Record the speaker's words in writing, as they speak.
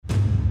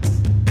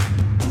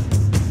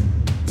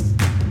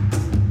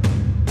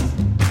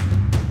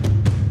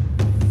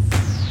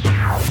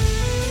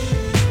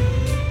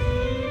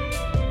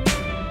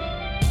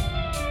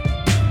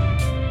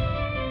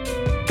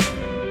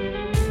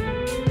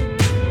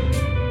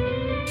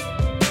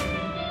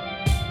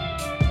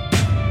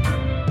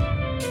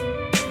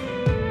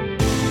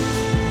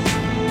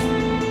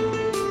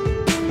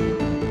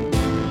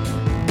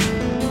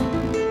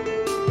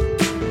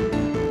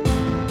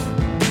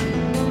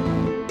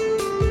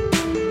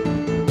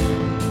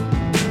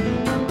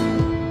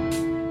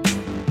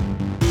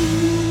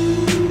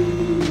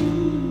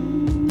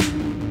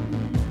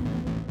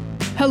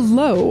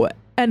Hello,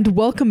 and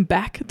welcome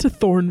back to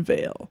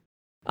Thornvale.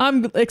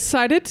 I'm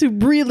excited to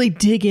really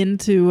dig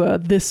into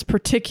this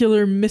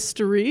particular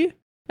mystery,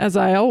 as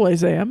I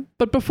always am.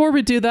 But before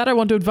we do that, I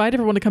want to invite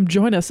everyone to come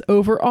join us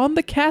over on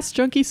the Cast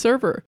Junkie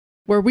server,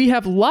 where we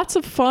have lots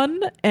of fun,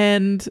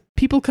 and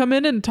people come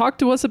in and talk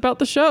to us about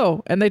the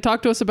show, and they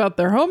talk to us about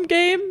their home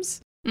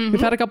games. Mm-hmm.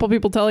 We've had a couple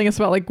people telling us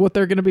about like what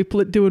they're going to be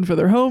doing for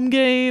their home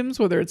games,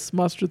 whether it's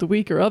Monster of the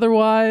Week or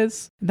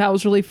otherwise. That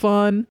was really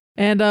fun.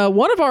 And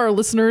one of our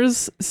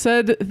listeners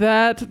said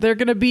that they're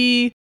going to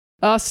be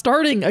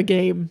starting a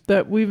game,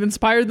 that we've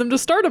inspired them to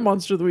start a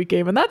Monster of the Week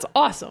game. And that's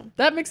awesome.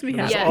 That makes me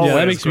happy. Yeah,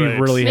 that makes me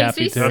really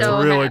happy too. That's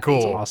really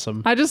cool. That's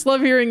awesome. I just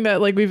love hearing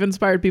that like we've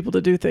inspired people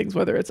to do things,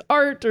 whether it's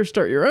art or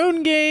start your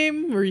own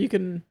game where you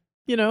can,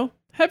 you know,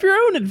 have your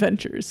own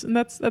adventures. And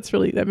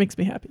that makes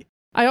me happy.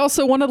 I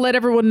also want to let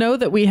everyone know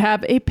that we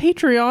have a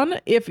Patreon.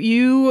 If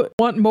you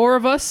want more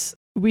of us,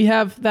 we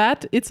have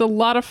that. It's a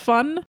lot of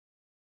fun.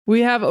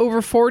 We have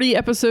over 40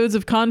 episodes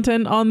of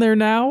content on there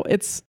now.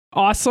 It's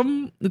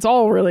awesome. It's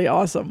all really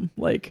awesome.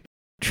 Like,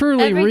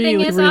 truly, Everything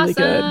really, is really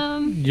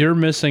awesome. good. You're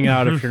missing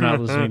out if you're not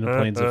listening to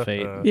Planes of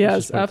Fate.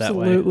 Yes,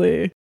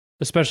 absolutely.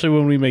 Especially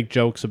when we make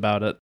jokes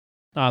about it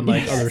on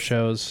like other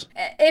shows.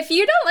 If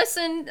you don't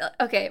listen,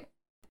 okay,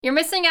 you're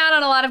missing out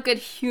on a lot of good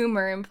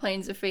humor in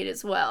Planes of Fate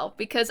as well,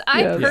 because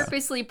I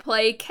purposely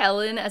play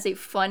Kellen as a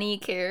funny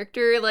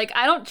character. Like,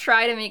 I don't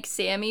try to make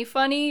Sammy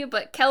funny,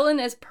 but Kellen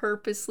is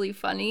purposely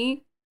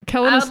funny.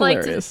 Kellen is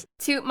hilarious. I would like to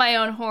toot my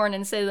own horn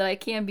and say that I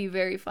can be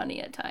very funny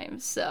at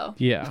times. So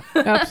yeah,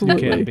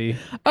 absolutely. You can be.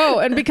 Oh,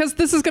 and because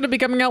this is going to be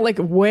coming out like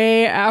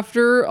way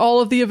after all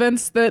of the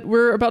events that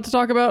we're about to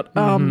talk about,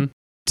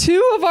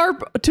 two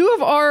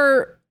of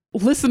our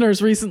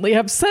listeners recently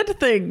have said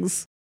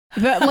things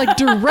that like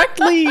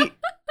directly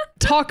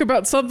talk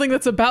about something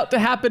that's about to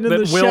happen in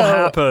the show. That will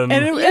happen.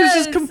 And it was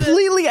just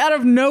completely out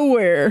of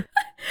nowhere.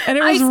 And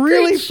it was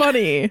really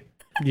funny.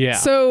 Yeah.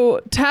 So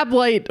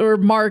Tablight or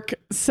Mark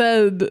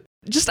said,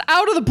 just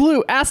out of the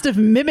blue, asked if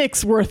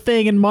mimics were a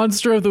thing in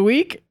Monster of the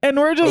Week. And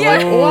we're just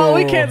like, well,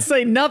 we can't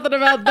say nothing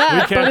about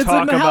that. But it's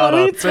in the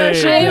Halloween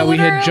special. Yeah, we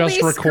had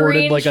just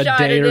recorded like a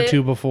day or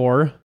two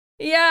before.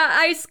 Yeah,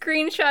 I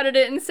screenshotted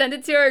it and sent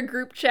it to our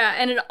group chat,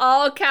 and in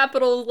all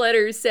capital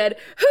letters said,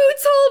 "Who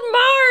told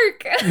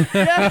Mark?"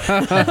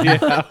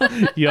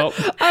 Yeah. Yep.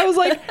 I was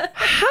like,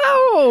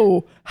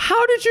 how?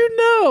 How did you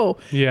know?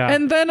 Yeah.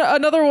 And then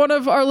another one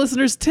of our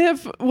listeners,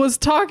 Tiff, was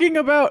talking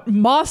about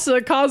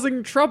Masa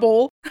causing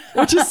trouble,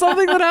 which is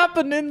something that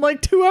happened in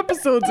like 2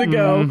 episodes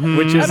ago. Mm-hmm.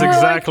 Which is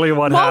exactly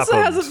what happened.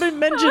 Masa hasn't been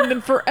mentioned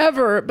in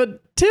forever, but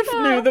Tiff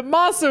knew that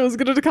Masa was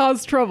going to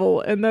cause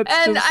trouble, and that's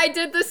And just, I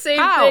did the same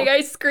thing.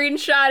 I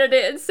screenshotted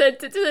it and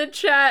sent it to the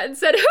chat and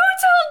said, "Who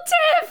told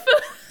Tiff?"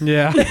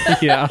 Yeah,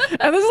 yeah.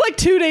 And this is like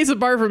 2 days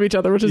apart from each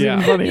other, which is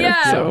even funnier.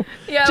 Yeah. So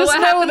yeah, just what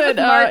know happened with Mark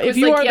that was if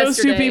you like are those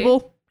two yesterday.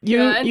 people, you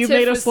Tiff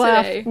made us was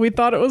laugh. today. We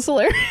thought it was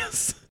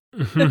hilarious.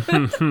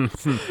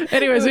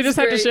 Anyways, we just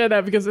had to share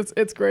that because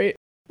it's great.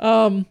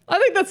 I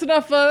think that's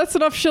enough. That's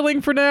enough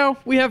shilling for now.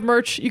 We have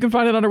merch. You can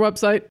find it on our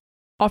website.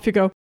 Off you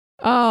go.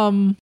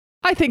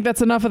 I think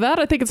that's enough of that.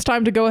 I think it's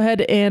time to go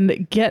ahead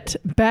and get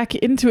back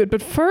into it.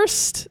 But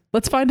first,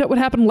 let's find out what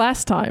happened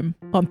last time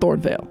on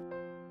Thornvale.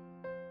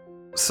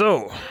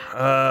 So,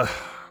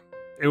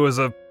 it was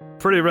a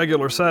pretty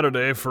regular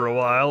Saturday for a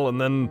while,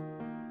 and then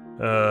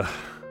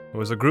it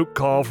was a group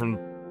call from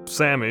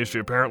Sammy. She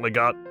apparently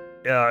got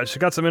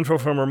some info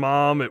from her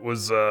mom. It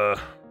was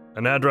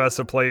an address,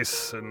 a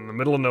place in the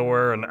middle of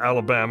nowhere in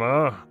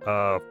Alabama.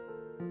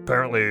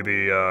 Apparently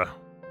the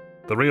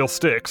real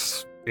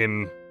Styx,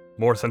 in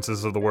more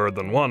senses of the word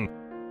than one.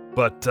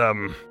 But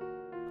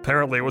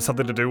apparently it was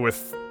something to do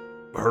with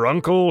her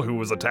uncle, who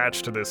was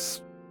attached to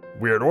this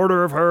weird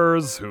order of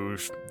hers, who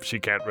she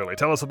can't really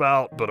tell us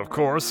about. But of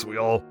course, we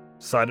all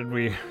decided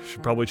we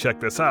should probably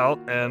check this out,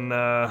 and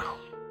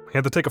we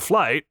had to take a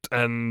flight,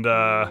 and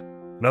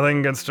nothing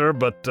against her,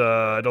 but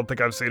I don't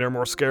think I've seen her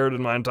more scared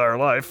in my entire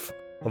life.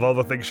 Of all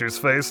the things she's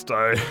faced,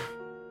 I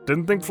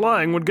didn't think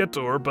flying would get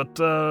to her, but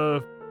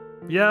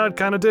yeah, it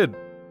kind of did.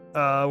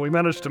 We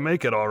managed to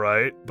make it all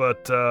right,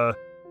 but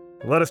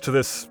it led us to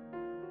this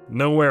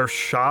nowhere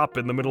shop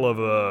in the middle of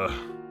a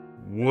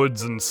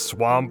woods and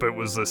swamp. It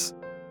was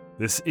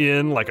this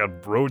inn, like a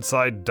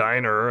roadside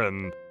diner,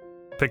 and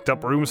picked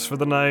up rooms for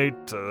the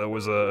night. There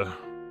was a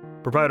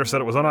proprietor said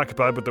it was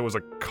unoccupied, but there was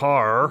a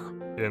car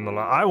in the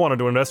I wanted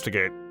to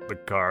investigate the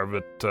car,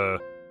 but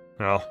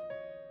well,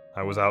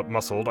 I was out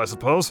muscled, I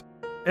suppose.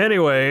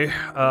 Anyway,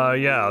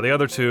 yeah, the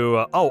other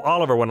two,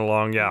 Oliver went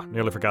along, yeah,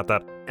 nearly forgot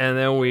that. And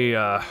then we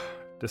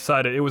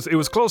decided, it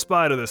was close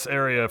by to this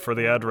area for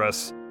the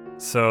address,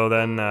 so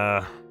then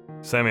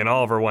Sammy and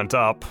Oliver went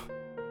up,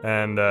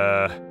 and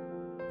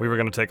we were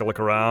gonna take a look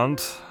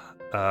around.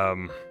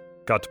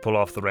 Got to pull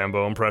off the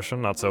Rambo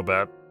impression, not so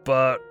bad.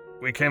 But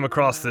we came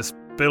across this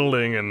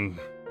building and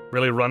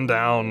really run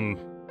down,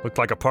 looked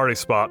like a party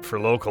spot for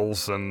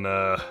locals, and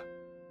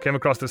came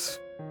across this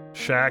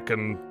shack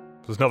and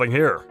there's nothing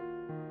here.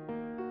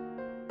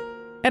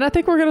 And I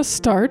think we're going to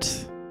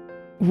start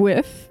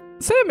with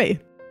Sammy.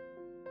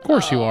 Of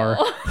course you are.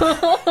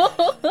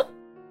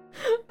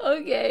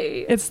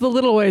 Okay. It's the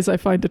little ways I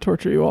find to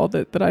torture you all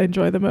that I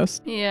enjoy the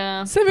most.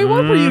 Yeah. Sammy,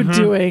 what were you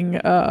doing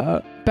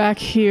back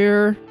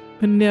here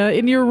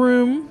in your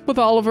room with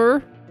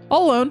Oliver,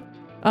 all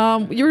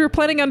alone? You were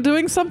planning on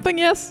doing something,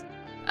 yes?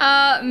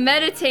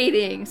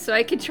 Meditating, so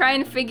I could try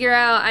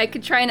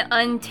and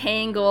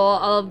untangle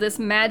all of this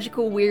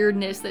magical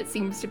weirdness that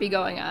seems to be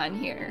going on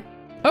here.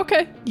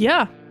 Okay,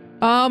 yeah.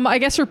 I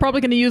guess you're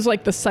probably going to use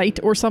like the sight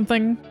or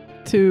something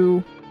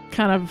to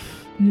kind of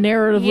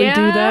narratively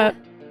do that.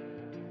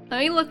 Let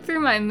me look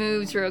through my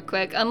moves real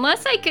quick.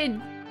 Unless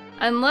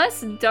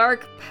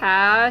Dark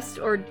Past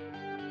or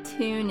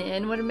Tune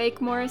In would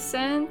make more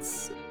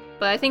sense,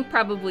 but I think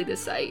probably the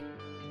sight.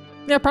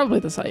 Yeah, probably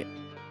the sight.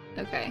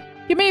 Okay.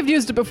 You may have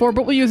used it before,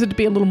 but we'll use it to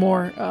be a little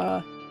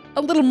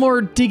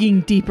more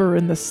digging deeper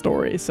in this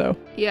story, so.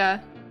 Yeah.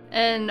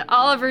 And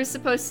Oliver's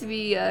supposed to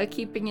be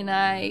keeping an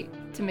eye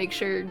to make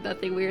sure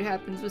nothing weird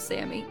happens with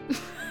Sammy.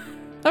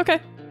 Okay.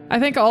 I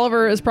think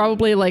Oliver is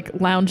probably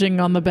like lounging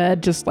on the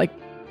bed, just like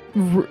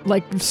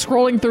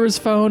scrolling through his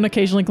phone,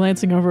 occasionally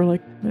glancing over,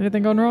 like,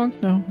 anything going wrong?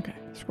 No? Okay.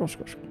 Scroll.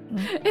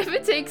 No. If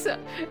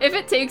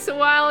it takes a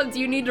while, do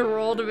you need to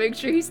roll to make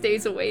sure he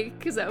stays awake?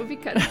 Because that would be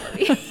kind of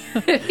funny.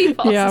 If he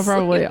falls asleep.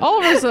 Probably.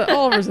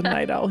 Oliver's a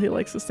night owl. He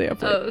likes to stay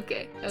up late. Oh,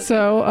 okay.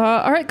 So,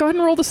 all right, go ahead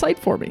and roll the sight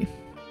for me.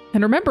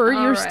 And remember,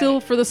 All you're right. still,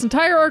 for this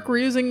entire arc, we're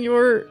using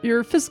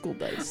your physical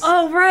dice.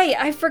 Oh, right.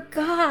 I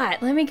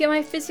forgot. Let me get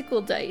my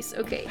physical dice.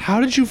 Okay. How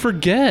did you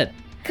forget?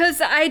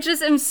 Because I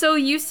just am so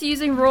used to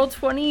using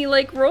Roll20,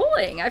 like,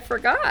 rolling. I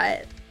forgot.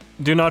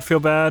 Do not feel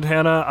bad,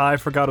 Hannah. I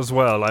forgot as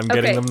well. I'm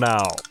getting them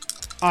now.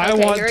 I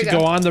Okay, want here we to go.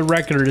 go on the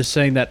record as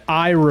saying that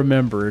I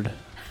remembered.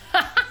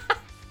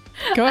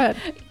 Go ahead.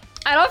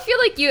 I don't feel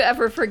like you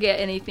ever forget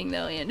anything,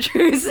 though,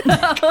 Andrew. So.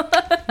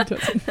 He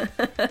doesn't.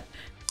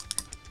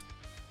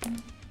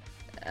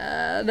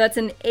 That's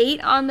an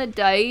 8 on the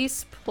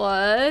dice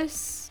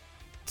plus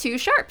 2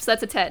 sharps.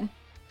 That's a 10.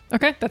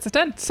 Okay, that's a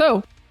 10.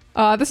 So,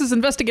 this is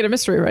Investigate a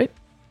Mystery, right?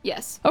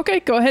 Yes. Okay,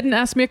 go ahead and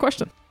ask me a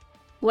question.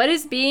 What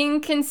is being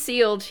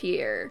concealed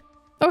here?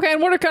 Okay,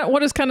 and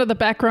what is kind of the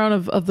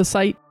background of the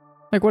site?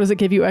 Like, what does it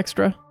give you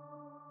extra?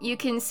 You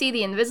can see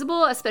the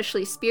invisible,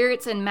 especially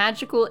spirits and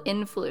magical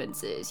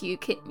influences.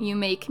 You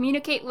may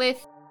communicate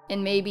with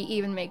and maybe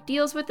even make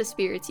deals with the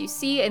spirits you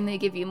see, and they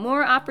give you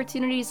more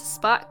opportunities to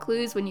spot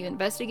clues when you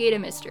investigate a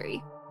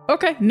mystery.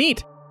 Okay,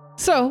 neat.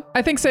 So,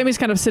 I think Sammy's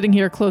kind of sitting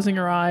here closing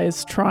her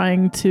eyes,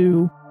 trying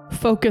to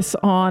focus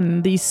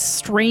on these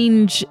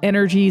strange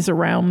energies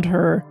around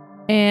her.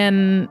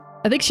 And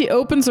I think she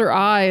opens her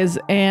eyes,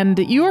 and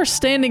you are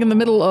standing in the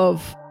middle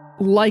of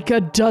like a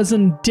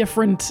dozen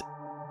different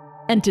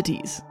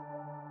entities.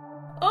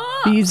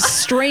 Oh! These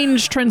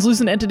strange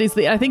translucent entities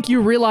that I think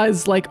you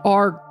realize like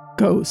are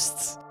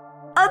ghosts.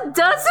 A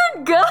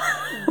dozen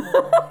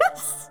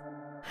ghosts?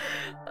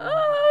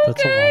 Oh,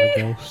 That's a lot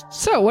of ghosts.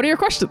 So, what are your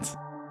questions?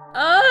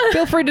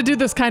 Feel free to do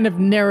this kind of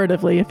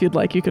narratively if you'd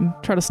like. You can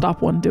try to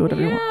stop one, do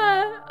whatever you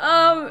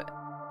want.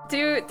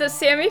 Does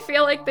Sammy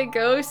feel like the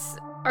ghosts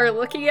are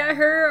looking at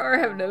her or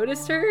have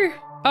noticed her?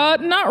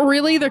 Not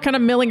really. They're kind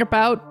of milling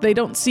about. They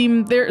don't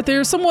seem...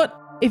 They're somewhat...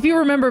 If you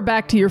remember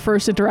back to your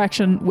first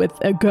interaction with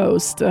a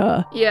ghost,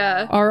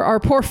 Yeah.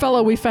 our poor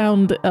fellow we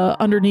found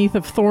underneath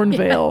of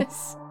Thornvale,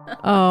 Yes.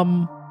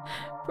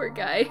 Poor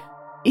guy.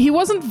 he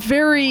wasn't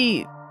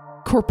very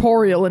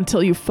corporeal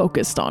until you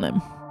focused on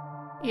him.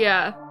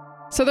 Yeah.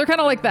 So they're kind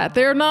of like that.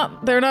 They're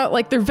not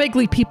like, they're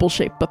vaguely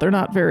people-shaped, but they're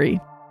not very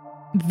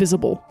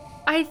visible.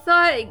 I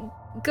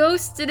thought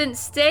ghosts didn't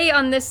stay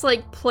on this,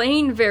 like,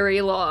 plane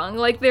very long.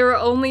 Like, they were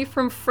only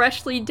from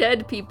freshly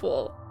dead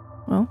people.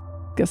 Well,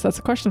 guess that's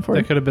a question for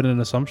you. That could have been an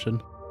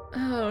assumption.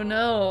 Oh,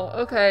 no.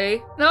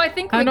 Okay. No, I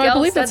think I Miguel know, I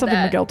believe said that's something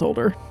that. Miguel told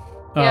her.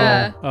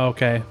 Yeah. Oh,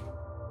 okay.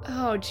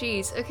 Oh,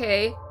 jeez.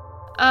 Okay.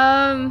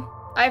 I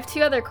have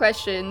 2 other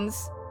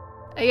questions.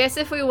 I guess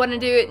if we want to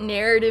do it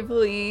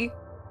narratively,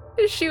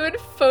 she would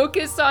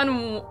focus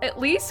on at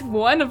least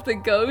one of the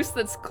ghosts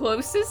that's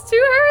closest to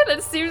her,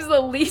 that seems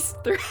the least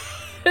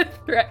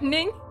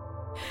threatening,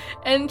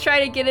 and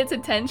try to get its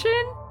attention.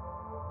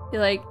 Be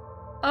like,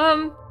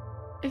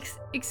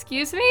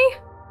 excuse me?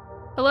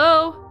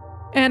 Hello?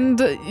 And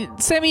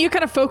Sammy, you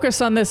kind of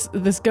focus on this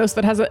ghost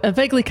that has a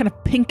vaguely kind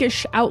of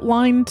pinkish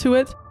outline to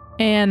it.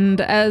 And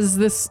as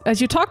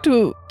you talk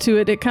to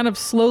it, it kind of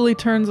slowly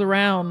turns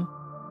around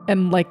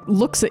and like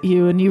looks at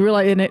you, and you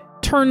realize, and it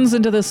turns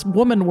into this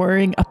woman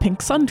wearing a pink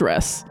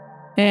sundress.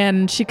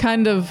 And she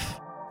kind of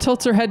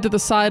tilts her head to the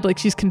side like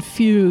she's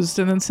confused,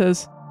 and then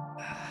says,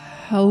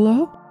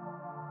 "Hello?"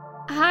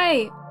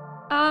 Hi.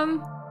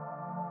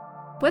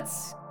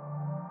 What's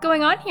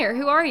going on here?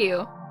 Who are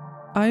you?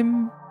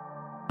 I'm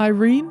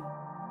Irene?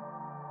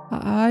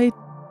 I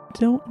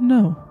don't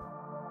know.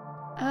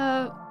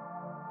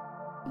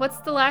 What's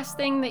the last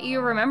thing that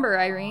you remember,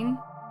 Irene?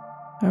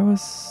 I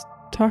was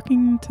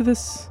talking to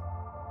this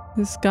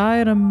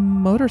guy on a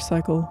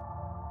motorcycle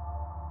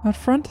out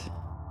front,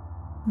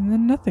 and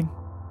then nothing.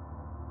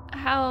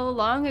 How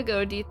long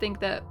ago do you think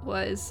that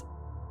was?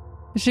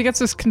 She gets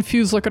this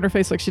confused look on her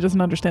face like she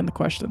doesn't understand the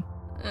question.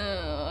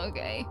 Oh,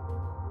 okay.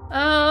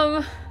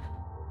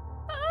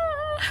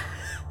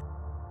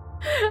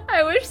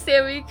 I wish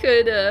Sammy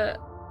could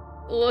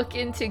look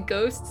into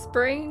ghosts'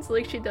 brains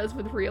like she does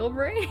with real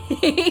brains.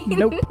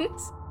 Nope.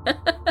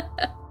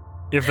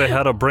 If they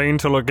had a brain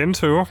to look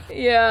into.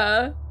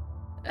 Yeah.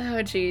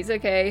 Oh, jeez.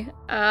 Okay.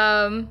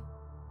 Oh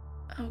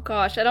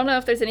gosh, I don't know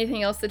if there's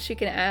anything else that she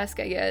can ask.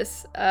 I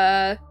guess.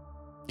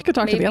 You could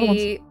talk to the other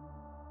ones.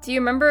 Do you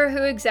remember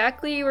who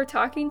exactly you were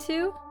talking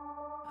to?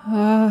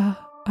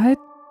 I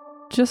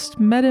just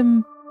met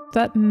him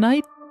that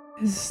night.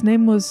 His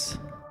name was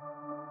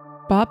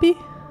Bobby?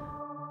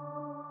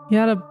 He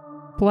had a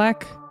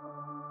black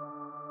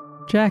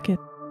jacket.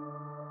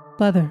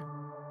 Leather.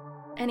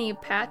 Any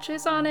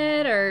patches on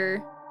it,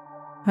 or?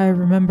 I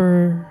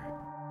remember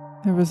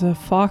there was a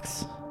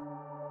fox.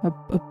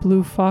 A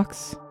blue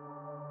fox.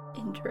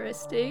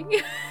 Interesting.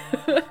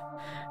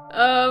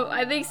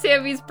 I think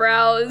Sammy's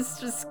brow is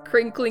just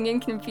crinkling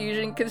in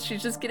confusion because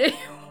she's just getting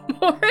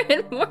more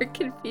and more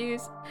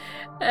confused.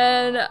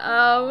 And,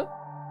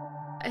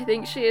 I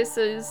think she just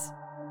says,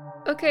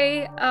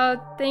 okay,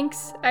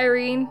 thanks,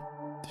 Irene.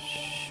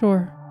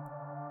 Sure.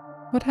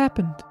 What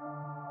happened?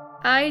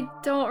 I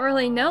don't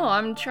really know.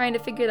 I'm trying to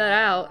figure that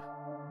out.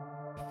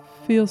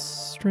 Feels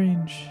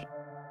strange.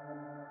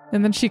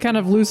 And then she kind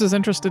of loses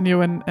interest in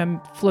you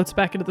and floats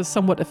back into this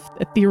somewhat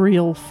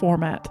ethereal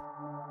format.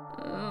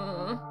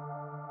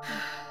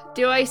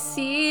 Do I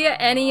see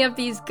any of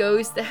these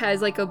ghosts that has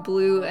like a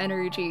blue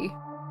energy?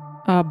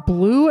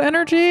 Blue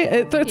energy?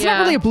 It's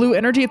not really a blue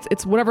energy.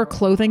 It's whatever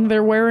clothing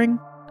they're wearing.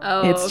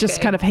 Oh, it's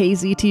just kind of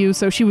hazy to you.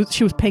 So she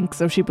was pink,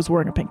 so she was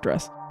wearing a pink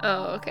dress.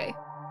 Oh, okay.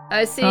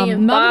 I was seeing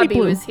if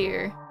Bobby was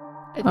here.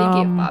 I think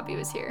if Bobby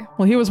was here.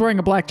 Well, he was wearing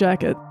a black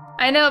jacket.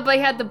 I know, but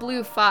he had the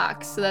blue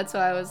fox, so that's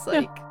why I was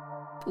like,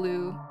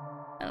 blue.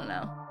 I don't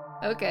know.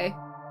 Okay.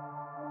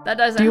 That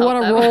doesn't help. Do you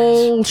want to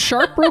roll much.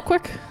 sharp real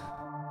quick?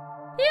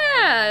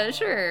 Yeah,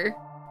 sure.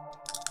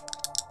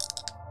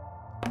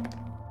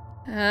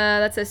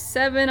 That's a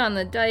 7 on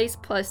the dice,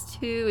 plus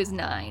 2 is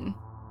 9.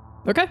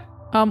 Okay.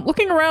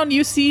 Looking around,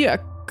 you see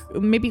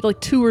maybe like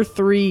 2 or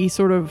 3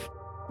 sort of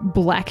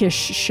blackish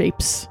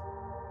shapes.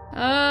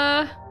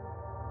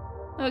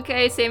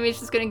 Okay, Sammy's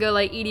just gonna go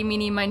like eeny,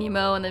 meeny, miny,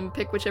 mo, and then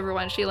pick whichever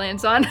one she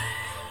lands on.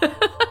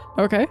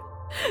 Okay.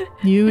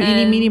 You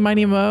eeny, meeny,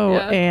 miny, mo,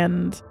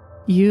 and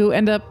you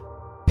end up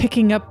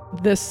picking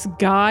up this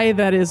guy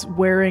that is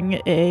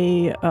wearing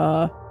a,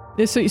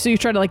 so you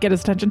try to like get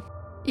his attention?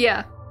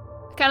 Yeah.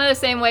 Kind of the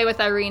same way with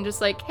Irene,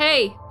 just like,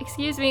 hey,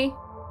 excuse me.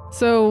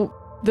 So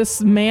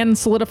this man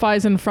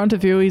solidifies in front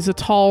of you. He's a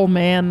tall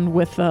man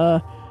with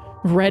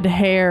red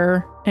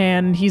hair,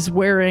 and he's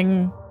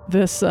wearing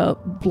this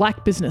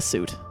black business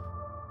suit.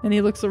 And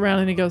he looks around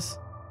and he goes,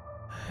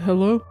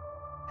 hello?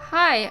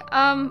 Hi,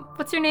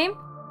 what's your name?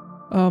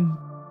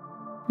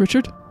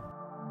 Richard?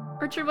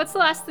 Richard, what's the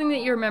last thing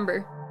that you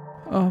remember?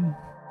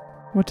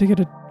 Went to get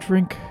a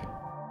drink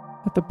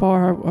at the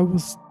bar. I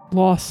was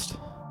lost.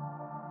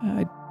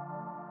 I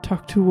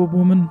talked to a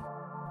woman.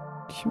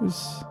 She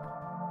was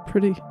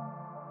pretty.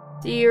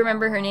 Do you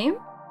remember her name?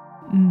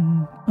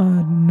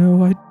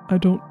 No, I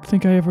don't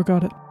think I ever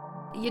got it.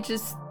 You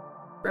just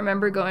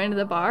remember going to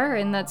the bar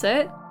and that's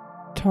it?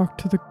 Talked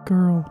to the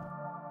girl.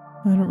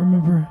 I don't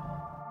remember.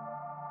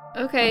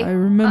 Okay. I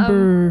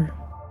remember.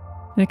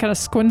 And he kind of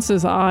squints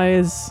his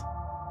eyes,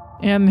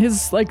 and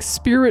his like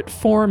spirit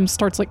form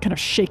starts like kind of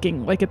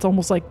shaking, like it's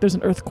almost like there's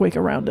an earthquake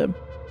around him.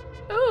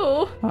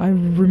 Oh. I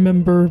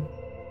remember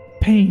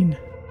pain.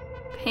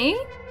 Pain?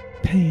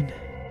 Pain.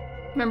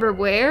 Remember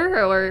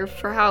where or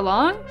for how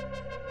long?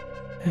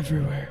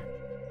 Everywhere.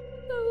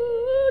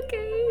 Oh,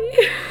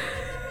 okay.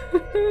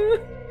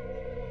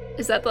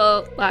 Is that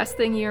the last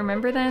thing you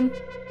remember then?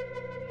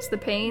 It's the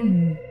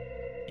pain?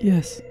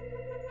 Yes.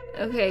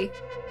 Okay.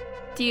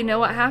 Do you know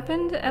what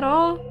happened at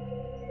all?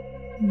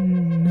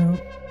 No.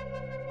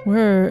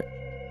 Where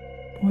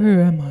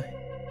am I?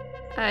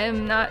 I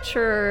am not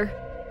sure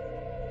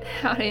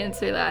how to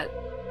answer that,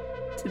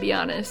 to be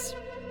honest.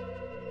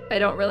 I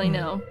don't really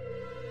know.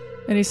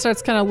 And he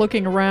starts kind of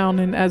looking around,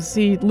 and as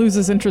he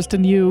loses interest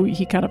in you,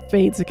 he kind of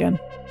fades again.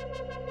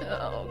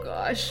 Oh,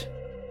 gosh.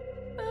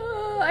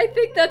 I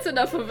think that's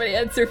enough of an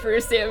answer for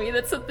Sammy.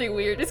 That something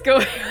weird is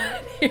going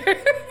on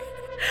here.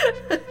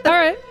 All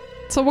right.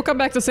 So we'll come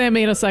back to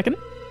Sammy in a second.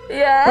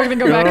 Yeah. We're going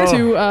to go back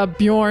to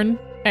Bjorn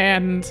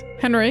and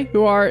Henry,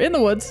 who are in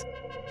the woods.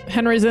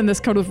 Henry's in this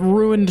kind of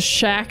ruined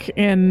shack,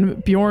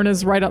 and Bjorn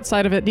is right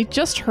outside of it. And he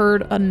just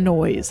heard a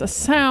noise, a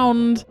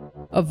sound,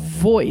 a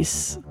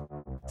voice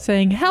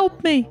saying,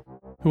 help me.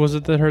 Who was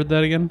it that heard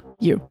that again?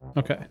 You.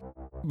 Okay.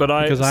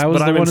 Because I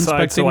was the one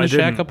inside, inspecting the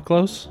shack up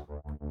close?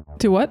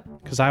 To what?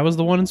 Because I was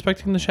the one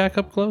inspecting the shack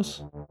up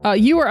close?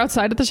 You were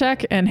outside of the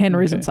shack, and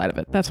Henry's inside of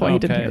it. That's why he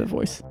didn't hear the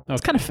voice.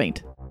 It's kind of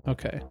faint.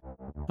 Okay.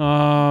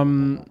 I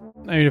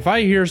mean, if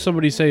I hear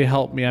somebody say,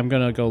 help me, I'm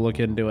going to go look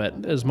into it.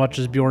 As much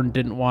as Bjorn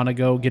didn't want to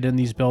go get in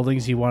these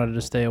buildings, he wanted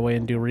to stay away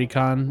and do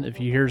recon. If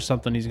he hears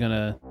something, he's going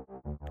to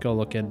go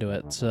look into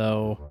it.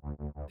 So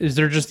Is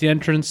there just the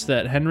entrance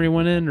that Henry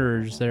went in,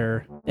 or is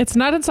there... It's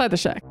not inside the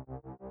shack.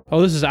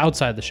 Oh, this is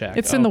outside the shack.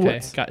 It's in the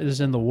woods. This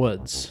is in the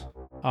woods.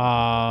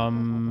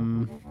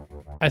 I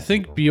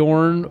think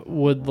Bjorn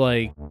would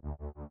like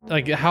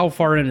how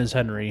far in is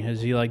Henry?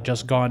 Has he like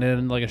just gone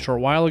in like a short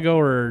while ago,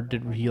 or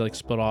did he like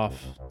split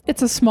off?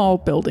 It's a small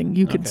building.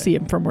 You can see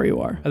him from where you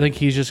are. I think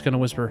he's just gonna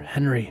whisper,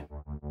 Henry.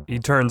 He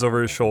turns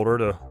over his shoulder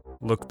to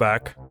look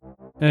back.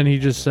 And he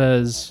just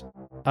says,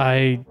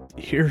 I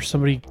hear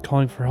somebody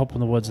calling for help in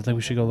the woods. I think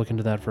we should go look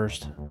into that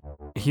first.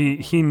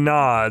 He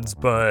nods,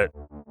 but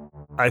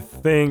I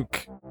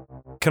think...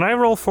 Can I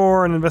roll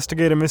for an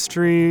investigate a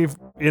mystery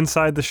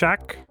inside the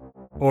shack?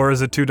 Or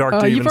is it too dark to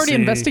even see? You've already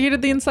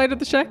investigated the inside of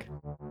the shack?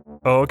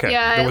 Oh, okay.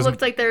 Yeah, it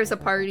looked like there was a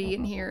party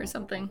in here or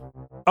something.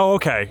 Oh,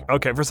 okay.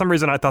 Okay, for some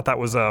reason I thought that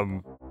was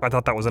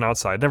an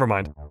outside. Never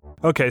mind.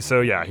 Okay, so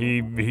yeah,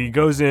 he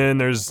goes in,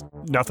 there's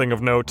nothing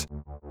of note,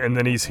 and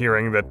then he's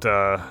hearing that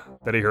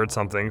he heard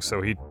something,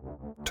 so he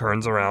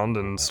turns around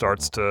and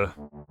steps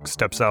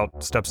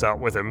out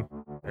with him,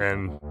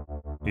 and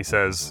he's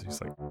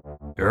like,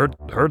 "You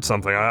heard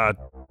something? I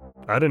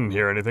didn't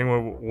hear anything.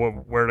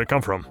 Where did it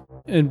come from?"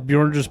 And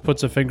Bjorn just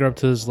puts a finger up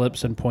to his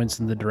lips and points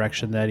in the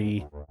direction that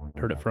he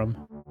heard it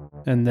from.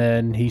 And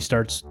then he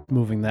starts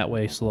moving that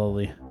way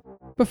slowly.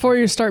 Before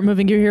you start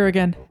moving, you hear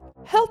again,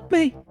 "Help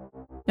me!"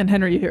 And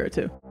Henry, you hear it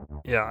too.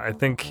 Yeah, I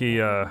think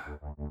he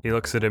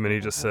looks at him and he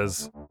just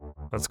says,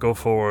 "Let's go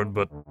forward,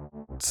 but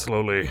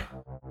slowly."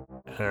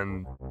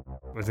 And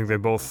I think they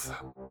both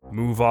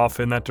move off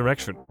in that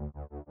direction.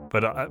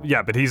 But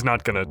but he's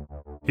not gonna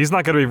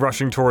be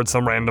rushing towards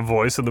some random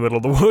voice in the middle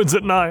of the woods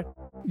at night.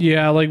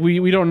 Yeah, like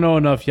we don't know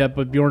enough yet,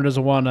 but Bjorn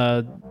doesn't want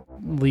to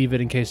leave it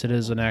in case it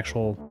is an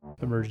actual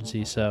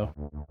emergency, so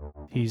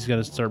he's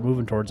gonna start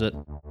moving towards it.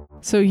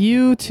 So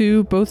you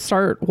two both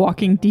start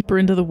walking deeper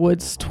into the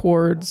woods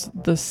towards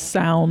the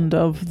sound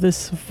of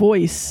this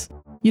voice.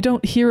 You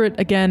don't hear it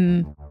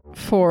again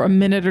for a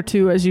minute or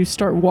two as you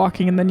start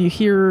walking, and then you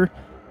hear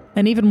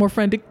an even more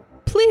frantic,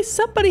 "Please,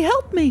 somebody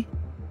help me!"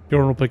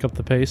 Bjorn will pick up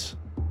the pace.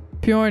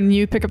 Bjorn,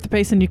 you pick up the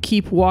pace and you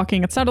keep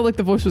walking. It sounded like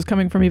the voice was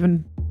coming from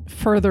even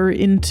further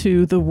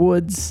into the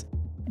woods.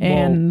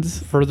 And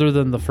further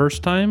than the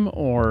first time,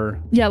 or?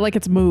 Yeah, like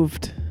it's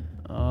moved.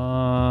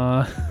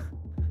 I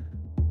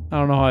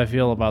don't know how I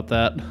feel about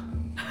that.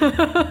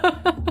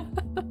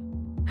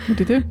 What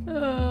do you do?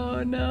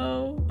 Oh,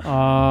 no.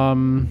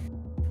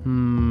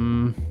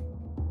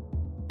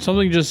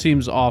 Something just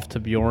seems off to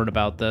Bjorn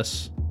about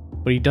this,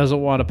 but he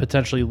doesn't want to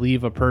potentially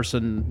leave a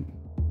person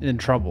in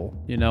trouble,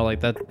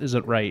 like that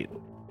isn't right.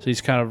 So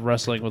he's kind of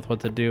wrestling with what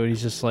to do, and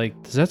he's just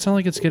like, does that sound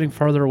like it's getting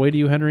farther away to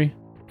you, Henry?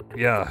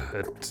 Yeah,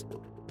 it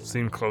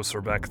seemed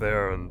closer back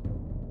there, and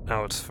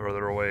now it's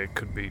further away. It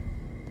could be...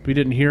 We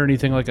didn't hear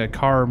anything like a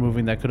car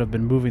moving that could have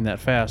been moving that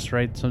fast,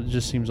 right? So it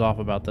just seems off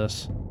about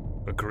this.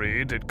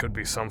 Agreed, it could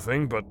be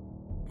something, but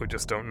we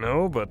just don't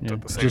know, but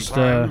at the same just,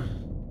 time...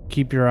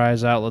 keep your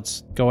eyes out.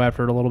 Let's go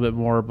after it a little bit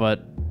more,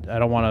 but I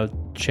don't want to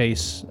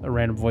chase a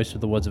random voice through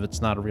the woods if it's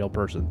not a real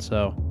person,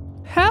 so...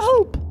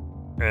 Help!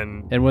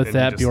 And with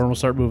that, Bjorn will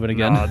start moving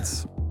again.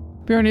 Nods.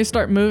 Bjorn, you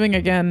start moving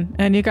again,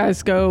 and you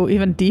guys go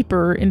even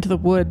deeper into the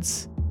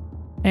woods.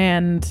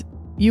 And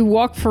you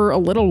walk for a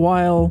little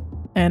while,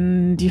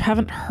 and you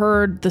haven't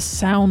heard the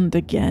sound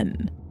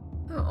again.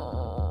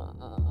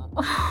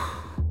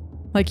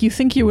 Like, you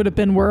think you would have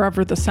been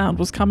wherever the sound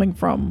was coming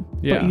from,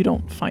 but you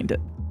don't find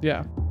it.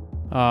 Yeah.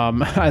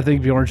 I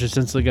think Bjorn's just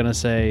instantly going to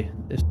say,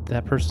 if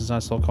that person's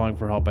not still calling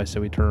for help, I say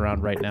we turn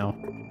around right now.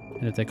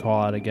 And if they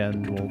call out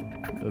again, we'll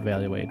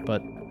evaluate.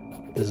 But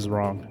this is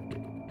wrong.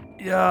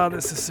 Yeah,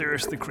 this is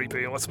seriously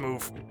creepy. Let's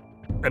move.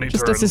 And he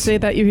just turns. As to say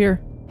that, you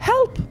hear,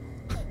 "Help!"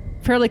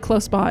 Fairly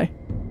close by.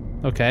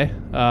 Okay.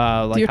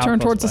 Do you turn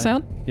towards the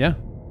sound? Yeah.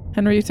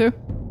 Henry, you too?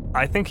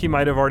 I think he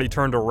might have already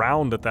turned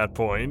around at that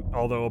point,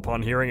 although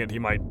upon hearing it, he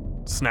might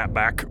snap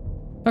back.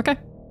 Okay.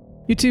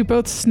 You two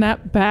both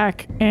snap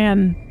back,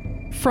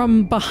 and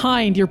from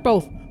behind, you're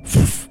both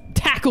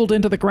tackled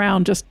into the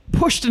ground, just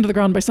pushed into the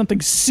ground by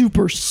something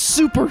super,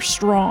 super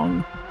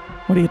strong.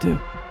 What do you do?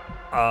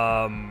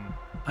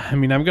 I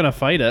mean, I'm going to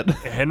fight it.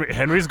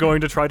 Henry's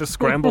going to try to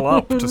scramble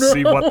up to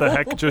see what the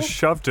heck just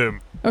shoved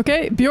him.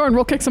 Okay, Bjorn,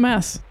 we'll kick some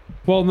ass.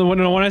 Well,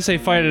 when I say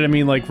fight it, I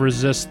mean like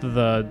resist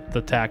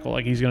the tackle.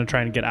 Like he's going to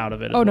try and get out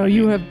of it. Oh no,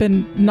 you have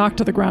been knocked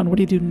to the ground. What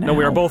do you do now? No,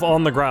 we are both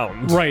on the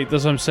ground. Right,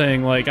 that's what I'm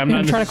saying. Like I'm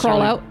not trying to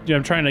crawl out. Yeah,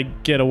 I'm trying to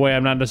get away.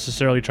 I'm not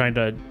necessarily trying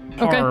to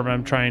harm.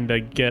 I'm trying to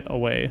get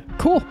away.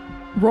 Cool.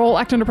 Roll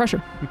act under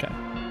pressure. Okay.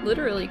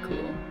 Literally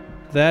cool.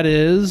 That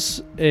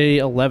is a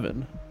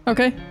 11.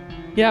 Okay.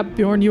 Yeah,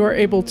 Bjorn, you are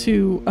able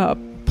to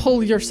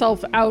pull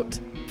yourself out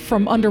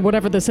from under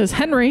whatever this is.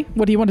 Henry,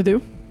 what do you want to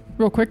do?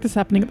 Real quick, this is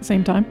happening at the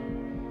same time.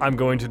 I'm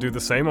going to do the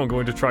same. I'm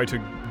going to try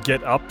to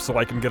get up so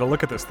I can get a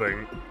look at this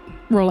thing.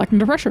 Roll act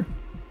under pressure.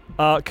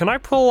 Can I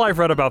pull I've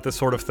read about this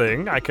sort of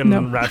thing? I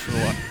can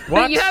rationalize.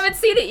 What? You haven't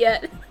seen it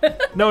yet.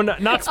 No,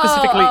 not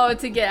specifically. Oh,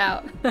 to get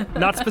out.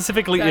 Not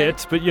specifically Sorry.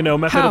 it, but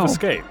method How? of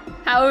escape.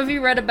 How have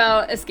you read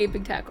about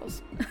escaping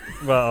tackles?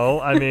 Well,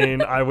 I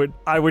mean, I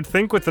would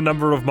think with the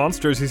number of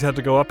monsters he's had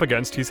to go up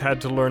against, he's had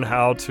to learn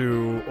how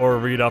to, or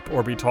read up,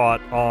 or be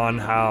taught on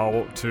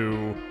how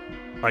to,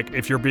 like,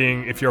 if you're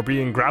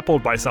being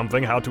grappled by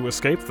something, how to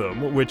escape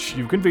them, which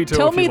you can veto.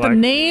 Tell if me you the like.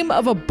 name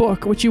of a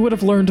book which you would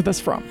have learned this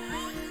from.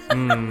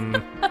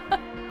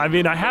 I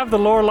mean, I have the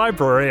lore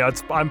library.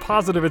 I'm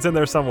positive it's in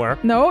there somewhere.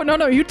 No.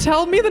 You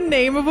tell me the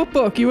name of a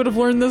book you would have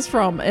learned this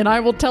from, and I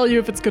will tell you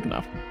if it's good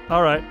enough.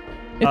 All right.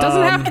 It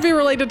doesn't have to be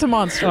related to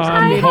monsters.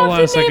 Hold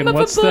on a second.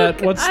 What's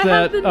that? What's I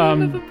that? have the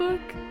name of a book.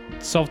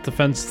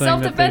 Self-defense thing.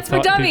 Self-defense for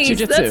dummies.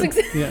 Jiu-jitsu. That's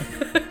exactly. Yeah.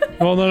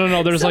 Well,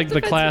 no. There's like the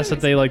Self-defense class for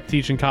that they like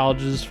teach in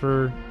colleges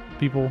for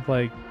people.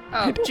 Like,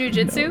 Oh,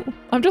 jujitsu. No.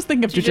 I'm just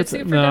thinking of Jiu-jitsu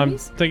jujitsu. for no, I'm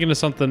dummies? thinking of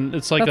something.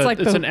 It's like That's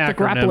it's the an acronym.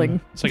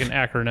 grappling. It's like an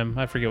acronym.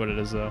 I forget what it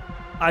is though.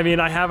 I mean,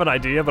 I have an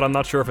idea, but I'm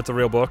not sure if it's a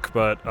real book.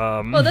 But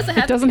Well, it doesn't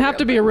have It doesn't have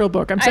to be a real real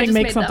book. I'm I saying just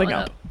make made that something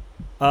one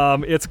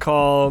up. it's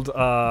called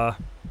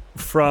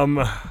From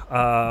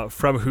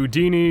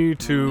Houdini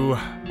to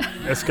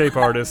Escape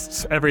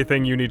Artists,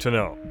 Everything You Need to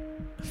Know.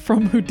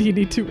 From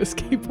Houdini to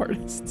escape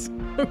artists.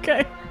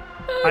 Okay.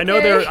 I know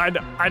Okay.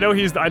 I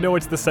know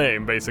it's the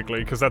same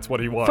basically because that's what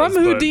he was. From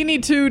but- Houdini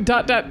to ...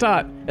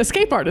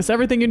 escape artists.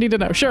 Everything you need to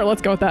know. Sure,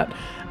 let's go with that.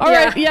 All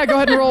Yeah. right. Yeah. Go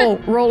ahead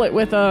and roll it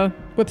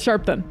with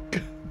Sharp then.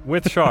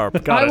 with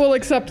Sharp. Got I it. will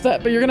accept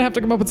that, but you're gonna have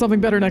to come up with something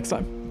better next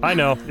time. I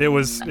know it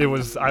was.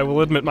 I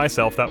will admit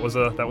myself that was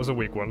a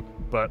weak one,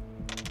 but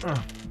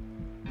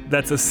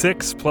that's a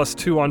 6 plus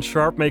 2 on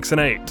Sharp makes an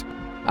 8.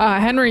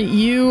 Henry,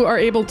 you are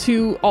able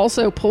to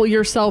also pull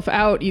yourself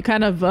out. You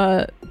kind of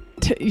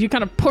you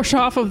kind of push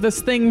off of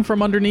this thing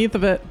from underneath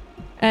of it,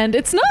 and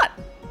it's not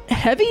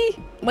heavy.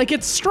 Like,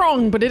 it's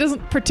strong, but it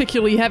isn't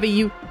particularly heavy.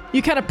 You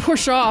kind of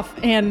push off,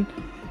 and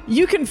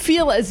you can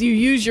feel as you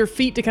use your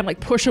feet to kind of like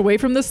push away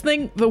from this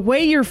thing, the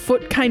way your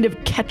foot kind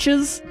of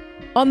catches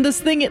on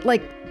this thing, it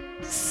like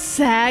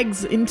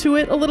sags into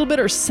it a little bit,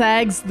 or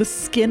sags the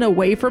skin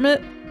away from it.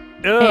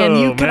 And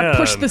you kind of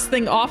push this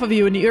thing off of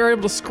you, and you're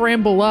able to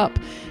scramble up.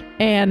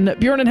 And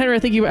Bjorn and Henry, I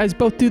think you guys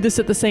both do this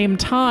at the same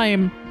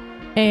time.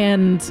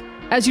 And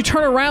as you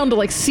turn around to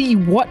like see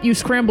what you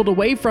scrambled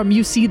away from,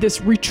 you see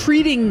this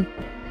retreating,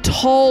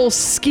 tall,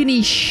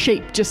 skinny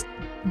shape just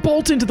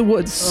bolt into the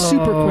woods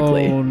super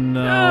quickly. Oh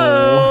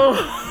no!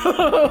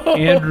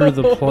 Andrew,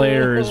 the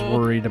player, is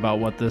worried about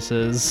what this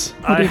is.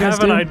 What do you guys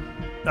do?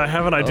 I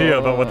have an idea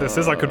about what this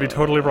is. I could be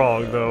totally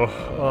wrong though.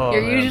 Oh,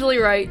 You're man. usually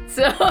right.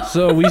 So.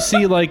 So we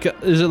see like,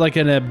 is it like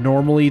an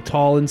abnormally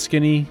tall and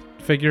skinny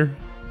figure?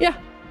 Yeah,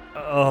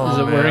 Oh, Is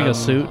it wearing man. a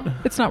suit?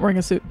 it's not wearing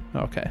a suit.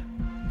 Okay.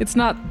 It's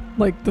not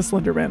like the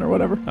Slender Man or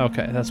whatever.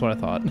 Okay, that's what I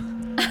thought.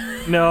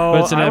 No,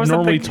 But it's an I wasn't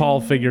abnormally thinking-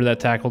 tall figure that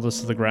tackled us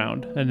to the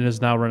ground and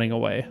is now running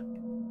away.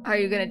 Are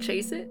you gonna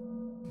chase it?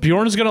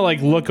 Bjorn's gonna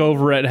like look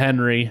over at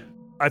Henry.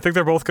 I think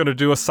they're both going to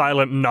do a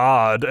silent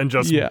nod and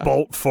just Yeah.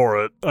 bolt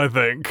for it. I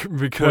think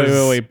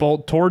because Wait,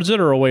 bolt towards it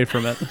or away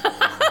from it?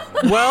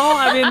 Well,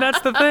 I mean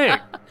that's the thing.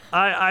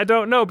 I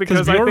don't know Because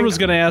because I Bjorn think was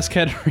gonna ask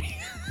Henry.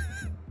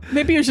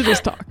 Maybe you should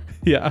just talk.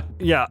 Yeah.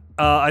 yeah.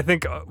 I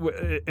think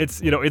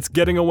it's it's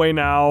getting away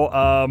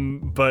now.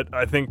 But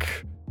I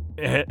think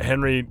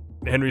Henry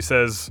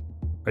says,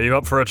 "Are you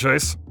up for a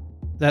chase?"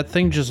 That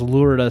thing just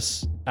lured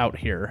us out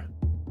here.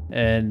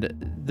 And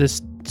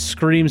this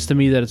screams to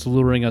me that it's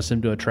luring us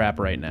into a trap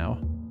right now.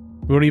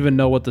 We don't even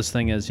know what this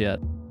thing is yet.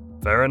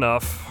 Fair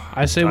enough.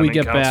 I say we Timing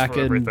get counts back for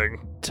and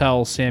everything.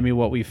 tell Sammy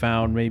what we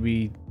found.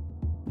 Maybe,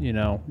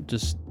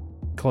 just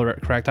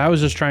correct. I was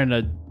just trying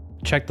to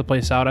check the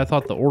place out. I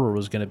thought the order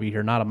was going to be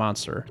here, not a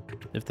monster.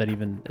 If that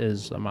even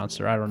is a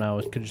monster. I don't know.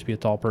 It could just be a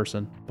tall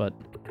person, but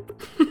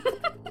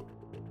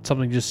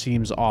something just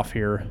seems off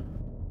here.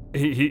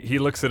 He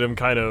looks at him,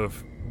 kind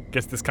of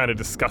gets this kind of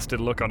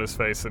disgusted look on his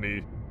face, and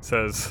he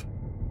says,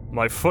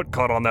 "My foot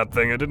caught on that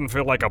thing. It didn't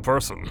feel like a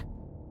person."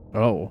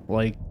 Oh,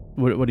 like,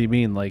 what do you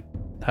mean? Like,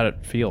 how did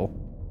it feel?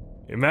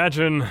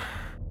 Imagine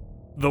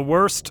the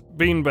worst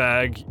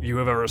beanbag you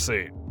have ever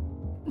seen.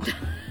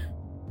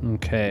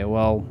 Okay,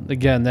 well,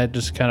 again, that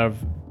just kind of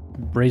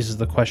raises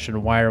the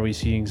question, why are we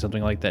seeing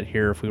something like that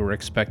here if we were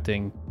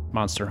expecting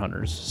monster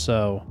hunters?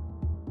 So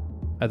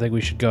I think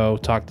we should go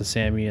talk to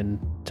Sammy and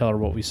tell her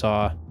what we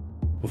saw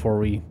before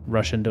we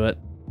rush into it.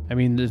 I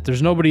mean, if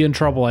there's nobody in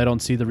trouble, I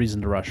don't see the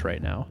reason to rush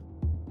right now.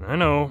 I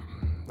know.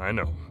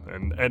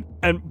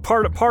 And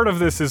part of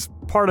this is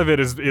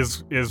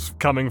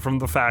coming from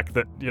the fact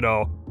that,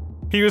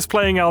 he was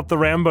playing out the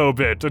Rambo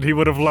bit, and he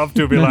would have loved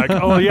to be like,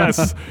 "Oh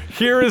yes,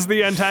 here is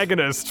the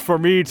antagonist for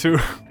me to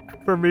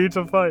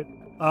fight."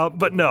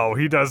 But no,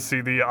 he does see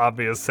the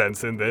obvious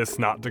sense in this,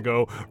 not to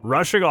go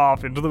rushing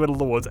off into the middle of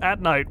the woods at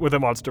night with a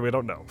monster we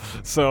don't know.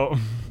 So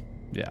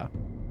Yeah.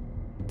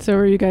 So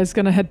are you guys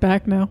gonna head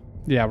back now?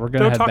 Yeah, we're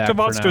gonna don't head talk back to for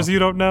monsters now. you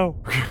don't know.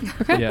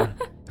 Yeah.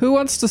 Who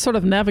wants to sort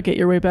of navigate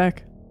your way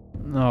back?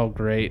 Oh,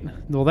 great.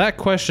 Well, that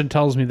question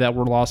tells me that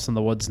we're lost in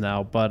the woods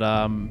now, but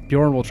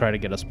Bjorn will try to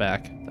get us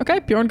back. Okay,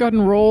 Bjorn, go ahead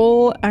and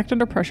roll Act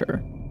Under Pressure.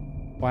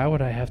 Why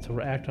would I have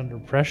to act under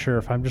pressure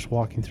if I'm just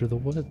walking through the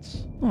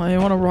woods? Well, you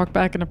want to walk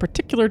back in a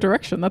particular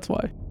direction, that's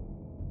why.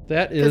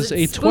 That is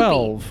a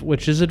 12, spoopy.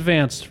 Which is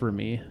advanced for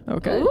me.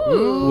 Okay.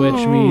 Ooh.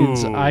 Which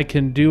means I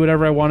can do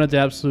whatever I want to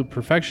absolute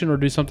perfection or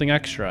do something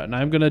extra. And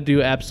I'm going to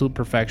do absolute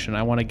perfection.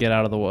 I want to get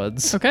out of the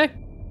woods. Okay.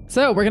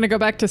 So we're going to go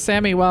back to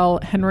Sammy while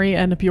Henry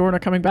and Bjorn are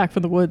coming back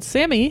from the woods.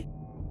 Sammy,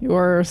 you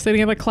are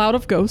sitting in a cloud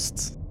of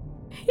ghosts.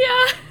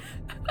 Yeah.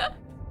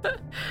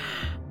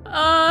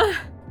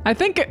 I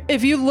think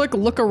if you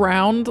look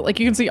around, like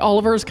you can see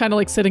Oliver's kind of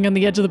like sitting on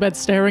the edge of the bed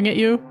staring at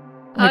you.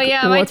 Like, oh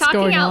yeah, am I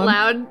talking out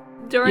loud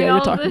during all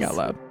of this? Yeah, you're talking out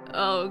loud.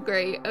 Oh,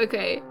 great.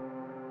 Okay.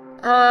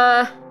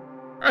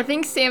 I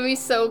think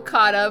Sammy's so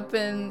caught up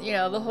in,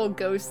 the whole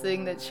ghost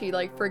thing that she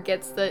like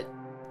forgets that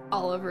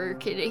Oliver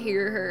can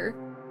hear her.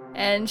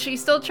 And she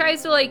still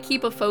tries to like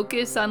keep a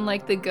focus on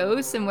like the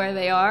ghosts and where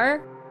they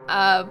are.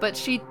 But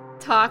she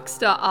talks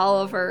to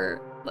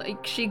Oliver,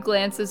 like she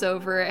glances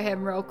over at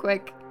him real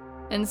quick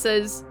and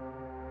says,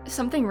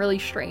 something really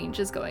strange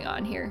is going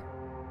on here.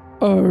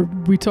 Are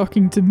we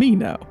talking to me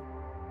now?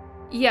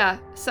 Yeah,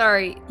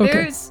 sorry. Okay.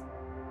 There's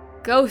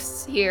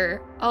ghosts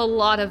here. A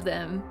lot of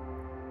them.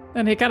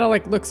 And he kind of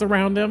like looks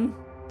around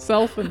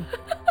himself and...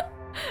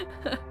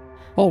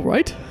 All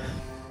right.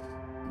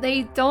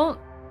 I don't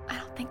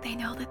think they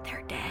know that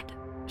they're dead.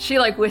 She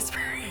like whispers.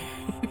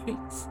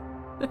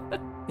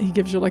 He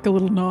gives you like a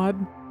little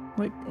nod.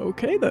 Like,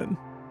 okay then.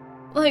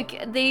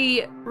 Like,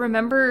 they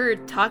remember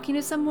talking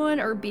to someone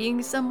or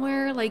being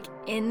somewhere, like,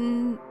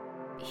 in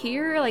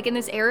here, like, in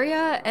this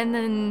area, and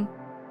then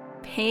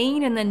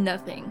pain, and then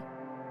nothing.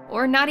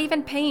 Or not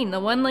even pain. The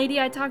one lady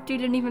I talked to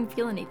didn't even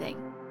feel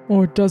anything.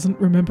 Or doesn't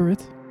remember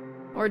it.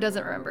 Or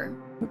doesn't remember.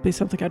 Would be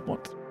something I'd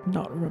want to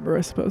not remember,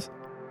 I suppose.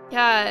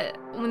 Yeah,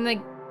 when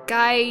the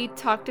guy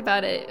talked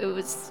about it,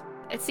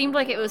 it seemed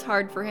like it was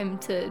hard for him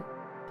to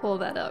pull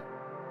that up.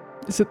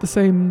 Is it the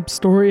same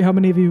story? How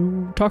many of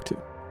you talked to?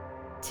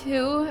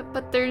 2,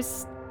 but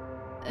there's...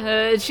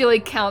 she,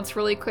 like, counts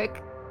really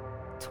quick.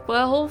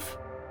 12?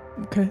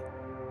 Okay.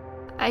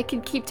 I can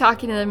keep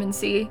talking to them and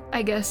see,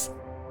 I guess.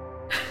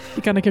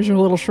 He kind of gives you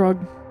a little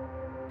shrug.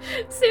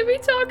 Sammy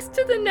talks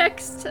to the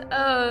next,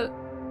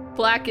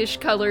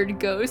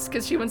 blackish-colored ghost,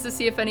 because she wants to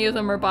see if any of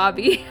them are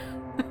Bobby.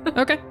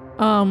 Okay.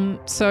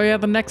 So yeah,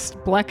 the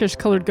next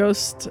blackish-colored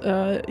ghost,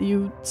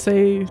 you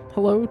say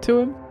hello to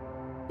him?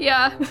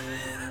 Yeah.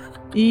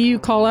 You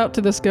call out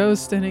to this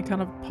ghost, and he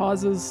kind of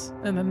pauses,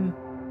 and then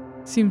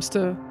seems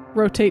to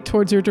rotate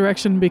towards your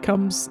direction,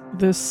 becomes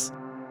this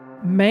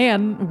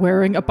man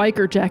wearing a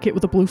biker jacket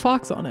with a blue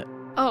fox on it.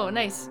 Oh,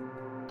 nice.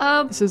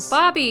 This is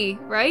Bobby,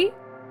 right?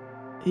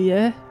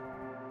 Yeah.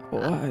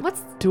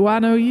 Do I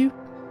know you?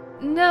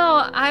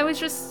 No, I was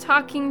just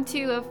talking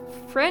to a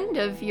friend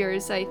of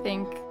yours, I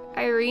think.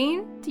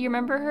 Irene? Do you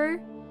remember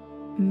her?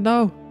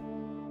 No.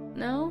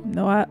 No?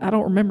 No, I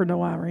don't remember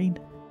no Irene.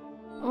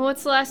 Well,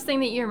 what's the last thing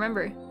that you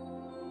remember?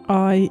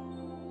 I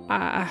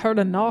heard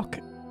a knock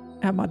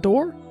at my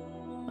door.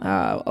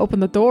 I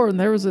opened the door, and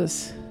there was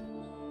this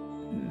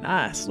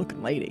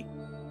nice-looking lady.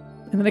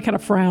 And then it kind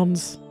of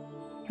frowns.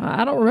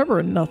 I don't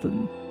remember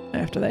nothing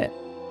after that.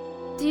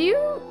 Do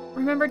you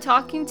remember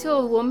talking to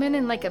a woman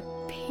in, like, a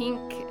pink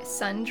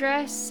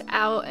sundress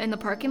out in the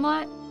parking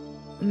lot?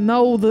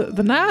 No,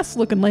 the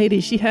nice-looking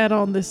lady, she had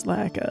on this,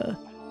 like,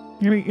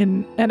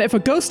 and if a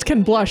ghost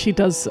can blush, he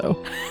does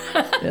so.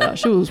 Yeah,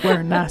 she was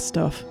wearing nice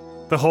stuff.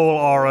 The whole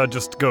aura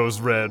just goes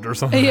red or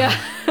something. Yeah.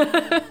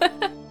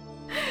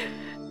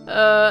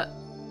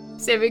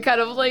 Sammy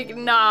kind of like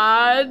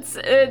nods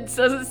and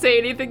doesn't say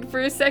anything for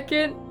a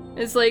second.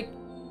 It's like,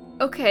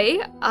 okay,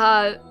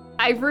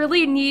 I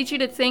really need you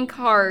to think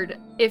hard.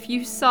 If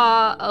you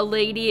saw a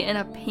lady in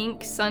a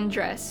pink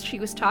sundress, she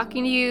was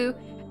talking to you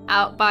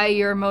out by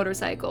your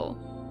motorcycle.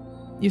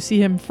 You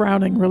see him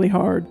frowning really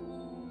hard.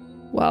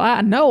 Well,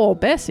 I know old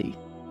Bessie.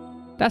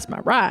 That's my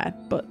ride,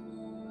 but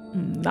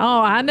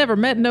no, I never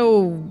met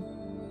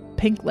no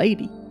pink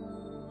lady.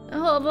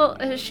 Oh,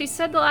 well, she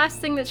said the last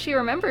thing that she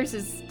remembers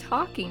is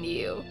talking to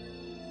you.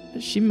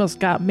 She must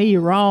got me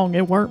wrong.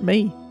 It weren't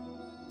me.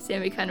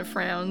 Sammy kind of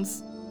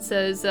frowns.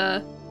 Says,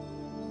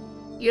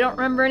 you don't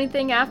remember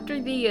anything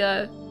after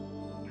the,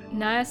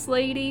 nice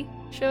lady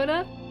showed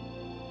up?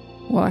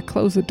 Well, I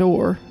closed the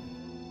door.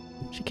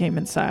 She came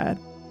inside.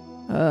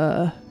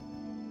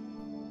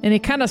 And he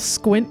kind of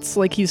squints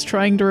like he's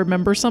trying to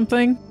remember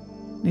something.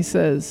 And he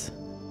says,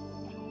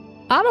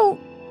 I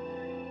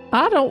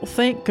don't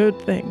think good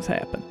things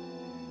happen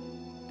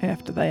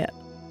after that.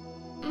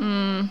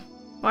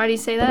 Why do you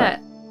say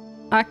that?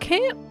 I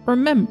can't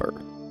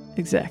remember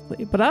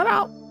exactly, but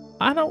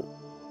I don't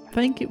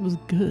think it was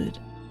good.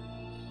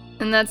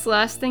 And that's the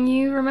last thing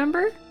you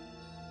remember?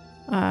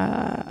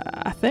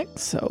 I think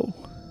so.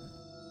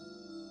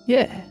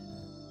 Yeah.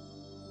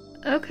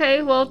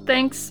 Okay, well,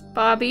 thanks,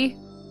 Bobby.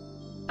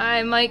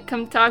 I might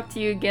come talk to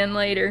you again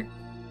later.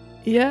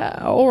 Yeah,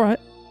 alright.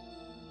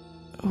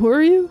 Who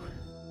are you?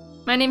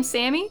 My name's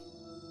Sammy.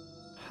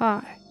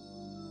 Hi.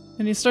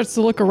 And he starts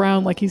to look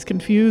around like he's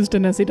confused,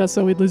 and as he does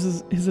so, he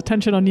loses his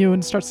attention on you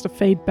and starts to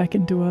fade back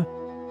into a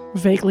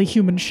vaguely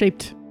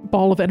human-shaped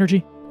ball of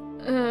energy.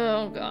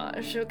 Oh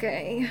gosh,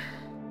 okay.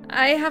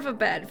 I have a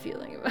bad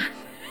feeling about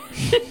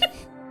it.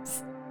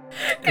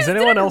 Is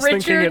anyone else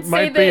thinking it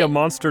might be a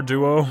monster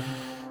duo?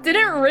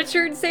 Didn't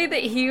Richard say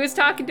that he was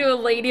talking to a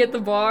lady at the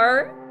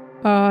bar?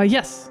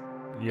 Yes.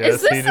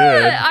 Yes, he did.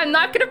 I'm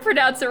not gonna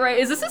pronounce it right.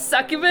 Is this a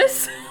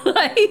succubus?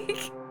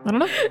 Like, I don't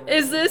know.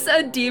 is this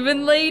a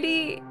demon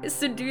lady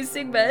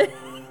seducing men?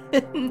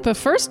 The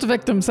first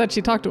victim said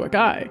she talked to a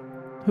guy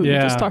who you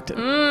just talked to.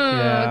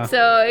 Yeah.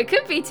 So it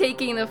could be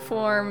taking the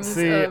forms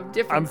of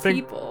different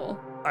people.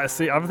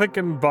 I'm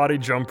thinking body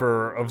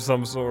jumper of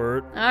some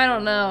sort. I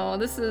don't know.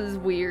 This is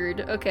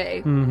weird.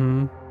 Okay.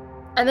 Mm-hmm.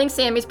 I think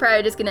Sammy's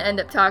probably just gonna end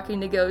up talking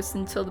to ghosts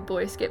until the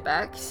boys get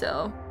back,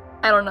 so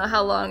I don't know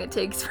how long it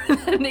takes for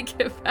them to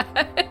get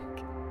back.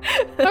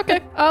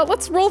 Okay,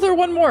 let's roll through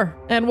one more,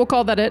 and we'll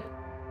call that it.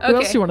 Who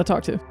else do you want to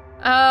talk to?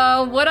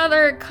 What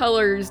other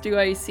colors do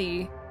I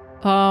see?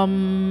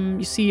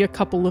 You see a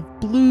couple of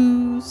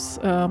blues.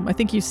 I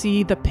think you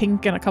see the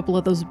pink and a couple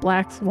of those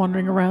blacks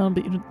wandering around,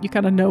 but you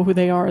kind of know who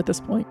they are at this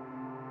point.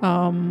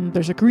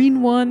 There's a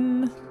green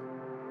one.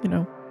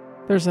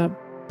 There's a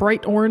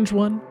bright orange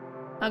one.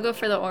 I'll go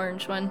for the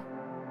orange one.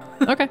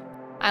 Okay.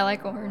 I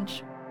like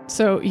orange.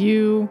 So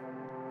you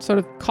sort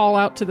of call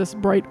out to this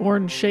bright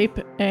orange shape,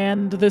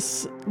 and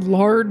this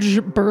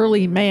large,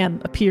 burly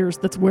man appears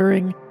that's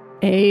wearing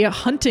a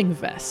hunting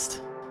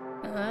vest.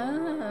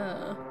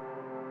 Oh.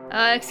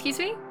 Excuse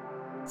me?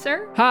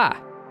 Sir? Hi.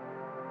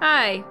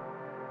 Hi.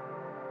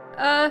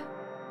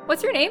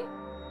 What's your name?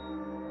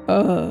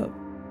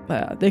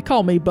 They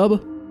call me Bubba.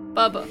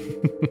 Bubba.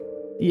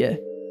 Yeah.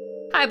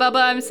 Hi,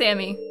 Bubba. I'm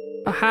Sammy.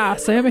 Hi,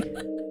 Sammy.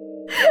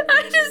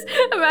 I'm just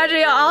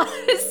imagining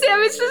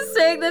Sammy's just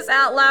saying this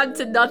out loud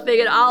to nothing,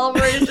 and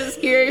Oliver is just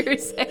hearing her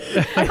say,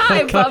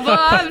 "Hi, Bubba,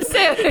 I'm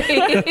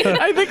Sammy."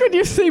 I think when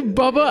you say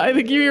Bubba, I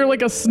think you hear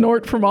like a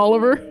snort from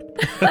Oliver.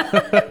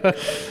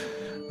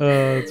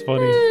 It's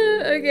funny.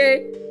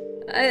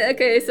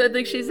 Okay, so I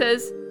think she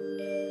says,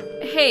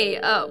 "Hey,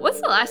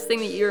 what's the last thing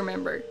that you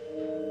remember?"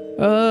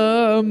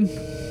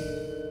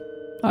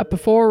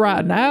 Before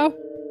right now?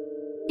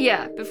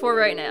 Yeah, before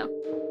right now.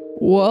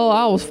 Well,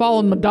 I was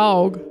following my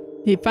dog.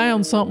 He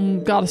found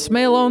something, got a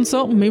smell on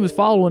something, he was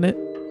following it.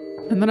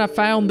 And then I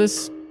found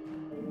this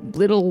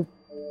little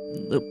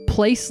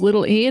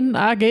inn,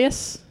 I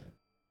guess.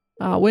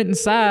 I went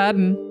inside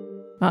and,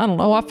 I don't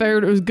know, I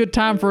figured it was a good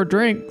time for a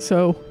drink,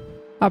 so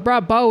I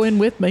brought Bo in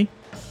with me.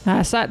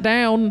 I sat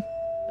down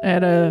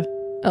at a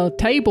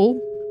table,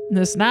 and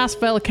this nice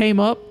fella came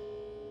up.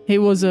 He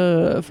was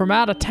from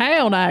out of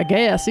town, I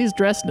guess. He's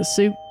dressed in a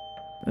suit.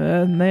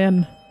 And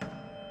then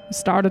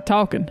started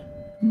talking.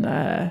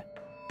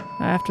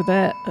 After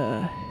that,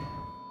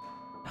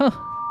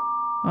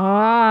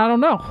 I don't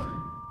know.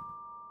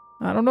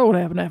 I don't know what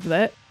happened after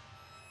that.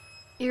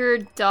 Your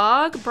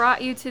dog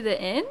brought you to the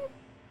inn?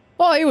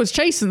 Well, he was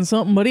chasing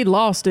something, but he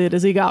lost it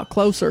as he got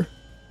closer.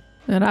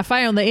 And I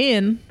found the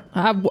inn.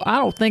 I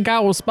don't think I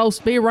was supposed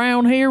to be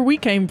around here. We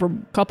came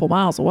from a couple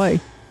miles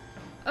away.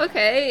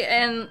 Okay,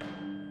 and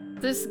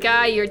this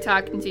guy you're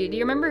talking to, do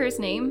you remember his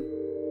name?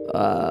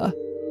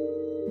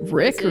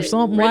 Rick or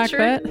something Richard?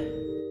 Like that.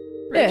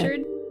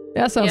 Richard?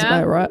 Yeah, that sounds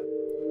about right.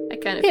 I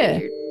kind of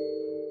figured.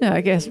 Yeah,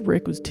 I guess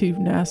Rick was too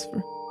nice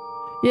for...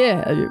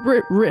 Yeah,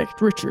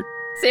 Richard.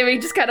 Sammy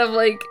just kind of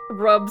like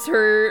rubs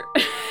her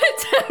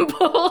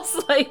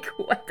temples like,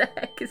 what the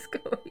heck is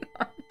going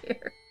on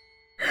here?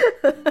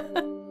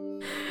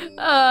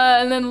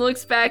 And then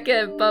looks back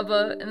at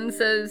Bubba and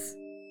says,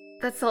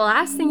 "That's the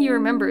last thing you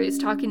remember is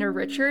talking to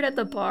Richard at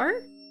the bar?"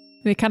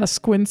 And he kind of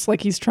squints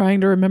like he's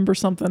trying to remember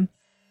something.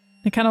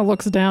 He kind of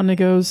looks down and he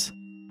goes,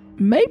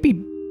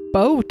 "Maybe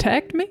Bo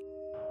attacked me?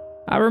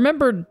 I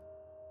remembered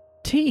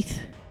teeth."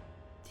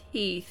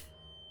 Teeth?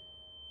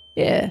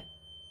 Yeah.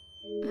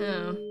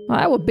 Oh. Well,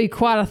 that would be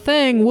quite a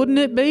thing, wouldn't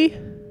it be?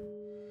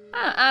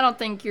 I don't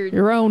think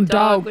your own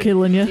dog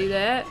killing you. Do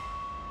that.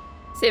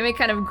 Sammy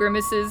kind of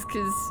grimaces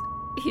because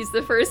he's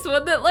the first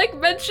one that like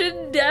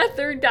mentioned death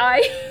or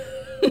dying.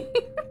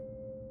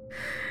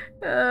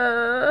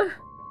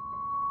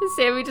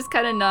 Sammy just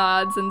kind of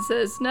nods and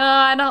says, "No,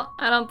 I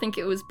don't think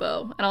it was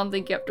Bo. I don't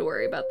think you have to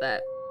worry about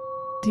that."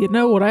 Do you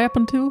know what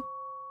happened to him?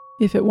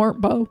 If it weren't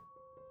Bo?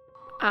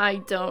 I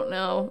don't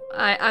know.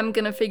 I'm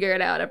gonna figure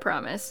it out, I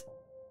promise.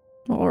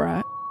 All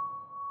right.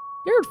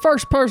 You're the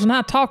first person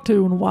I talked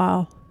to in a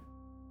while.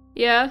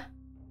 Yeah,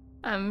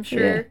 I'm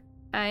sure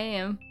I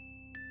am.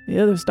 The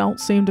others don't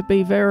seem to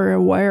be very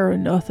aware of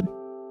nothing.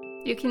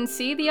 You can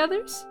see the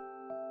others?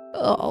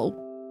 Oh,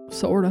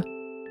 sorta.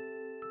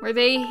 Were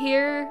they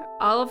here,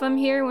 all of them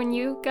here when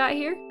you got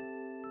here?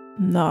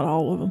 Not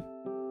all of them.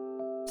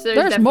 So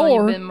there's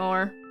definitely been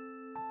more.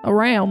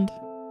 Around.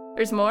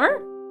 There's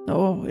more?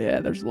 Oh, yeah,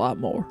 there's a lot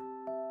more.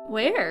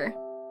 Where?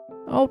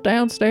 Oh,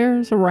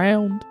 downstairs,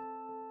 around.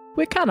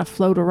 We kind of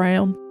float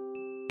around.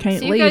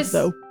 Can't leave,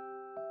 though.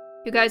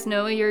 You guys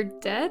know you're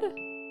dead?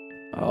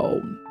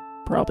 Oh,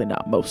 probably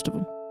not most of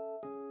them.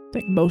 I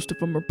think most of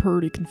them are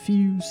pretty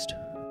confused.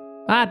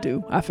 I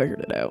do. I figured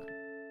it out.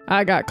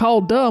 I got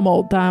called dumb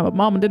all the time, but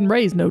Mama didn't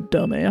raise no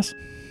dumbass.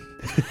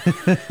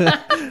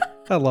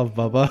 I love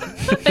Bubba.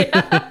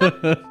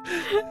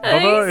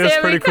 Bubba is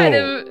pretty cool. Kind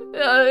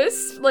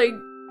of, like,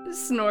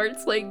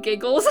 snorts, like,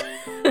 giggles,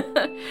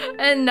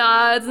 and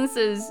nods and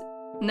says,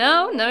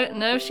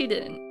 no, she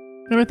didn't.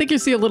 And I think you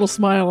see a little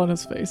smile on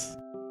his face.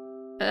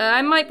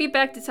 I might be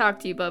back to talk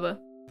to you, Bubba.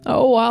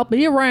 Oh, I'll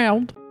be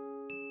around.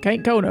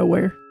 Can't go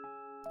nowhere.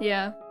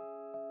 Yeah.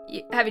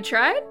 Have you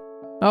tried?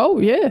 Oh,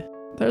 yeah.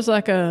 There's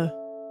like a,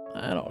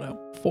 I don't know,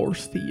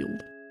 force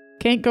field.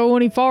 Can't go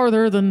any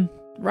farther than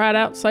right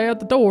outside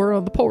the door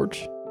of the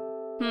porch.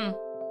 All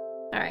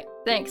right,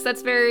 thanks.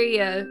 That's very,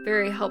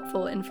 very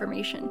helpful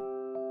information.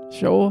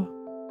 Sure.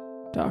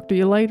 Talk to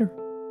you later.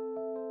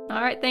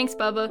 All right, thanks,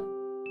 Bubba.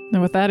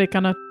 And with that, he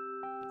kind of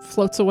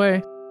floats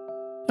away.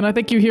 And I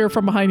think you hear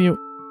from behind you,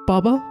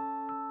 Bubba?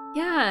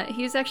 Yeah,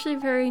 he was actually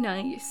very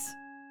nice.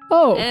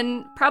 Oh.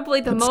 And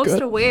probably the that's most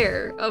good.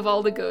 aware of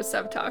all the ghosts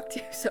I've talked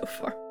to so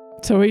far.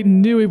 So he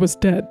knew he was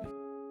dead.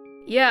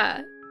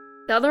 Yeah,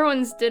 the other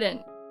ones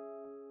didn't.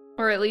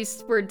 Or at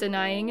least were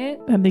denying it.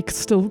 And he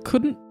still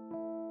couldn't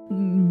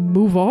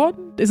move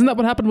on? Isn't that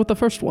what happened with the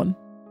first one?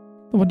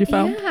 The one you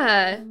found?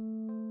 Yeah.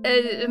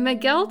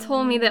 Miguel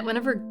told me that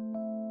whenever,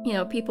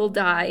 people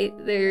die,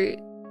 their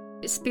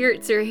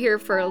spirits are here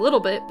for a little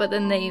bit, but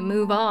then they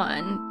move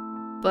on.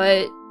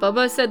 But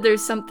Bubba said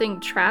there's something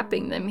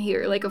trapping them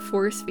here, like a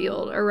force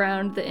field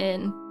around the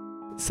inn.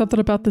 Something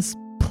about this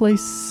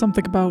place,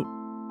 something about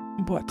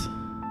what?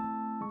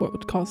 What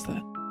would cause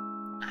that?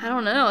 I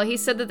don't know. He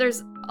said that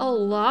there's a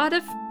lot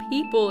of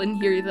people in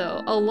here,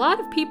 though. A lot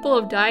of people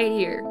have died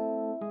here.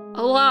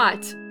 A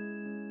lot.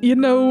 You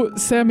know,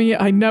 Sammy,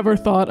 I never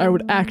thought I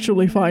would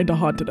actually find a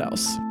haunted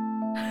house.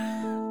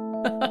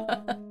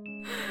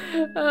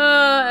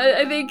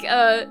 I think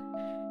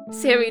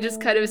Sammy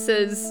just kind of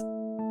says,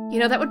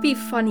 that would be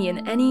funny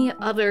in any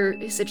other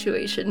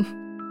situation.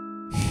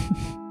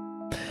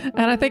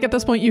 And I think at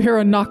this point you hear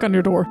a knock on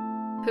your door.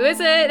 Who is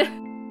it?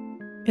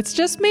 It's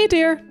just me,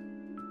 dear.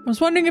 I was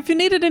wondering if you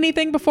needed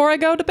anything before I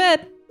go to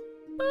bed.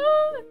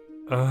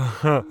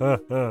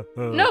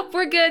 Nope,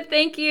 we're good,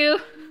 thank you.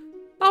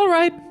 All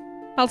right.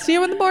 I'll see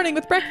you in the morning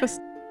with breakfast.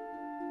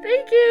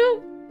 Thank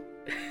you.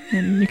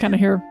 And you kind of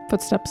hear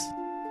footsteps.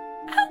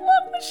 How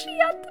long was she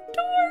at the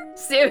door?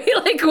 Sammy,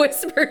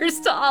 whispers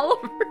to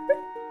Oliver.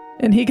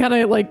 And he kind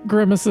of,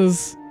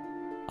 grimaces.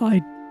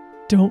 I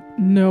don't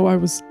know. I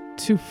was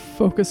too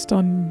focused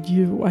on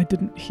you. I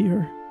didn't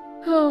hear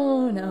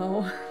Oh,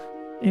 no.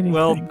 anything.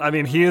 Well, I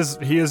mean, he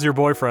is your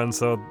boyfriend,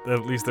 so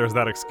at least there's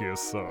that excuse.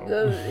 So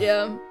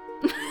Yeah.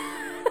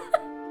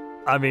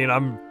 I mean, I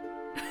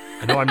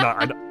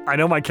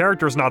know my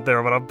character's not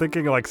there, but I'm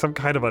thinking some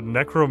kind of a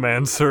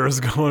necromancer is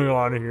going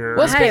on here.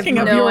 Well, I have speaking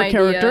of no your idea.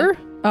 character,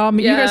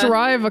 you guys Yeah.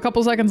 arrive a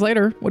couple seconds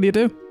later. What do you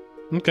do?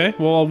 Okay,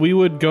 well, we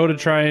would go to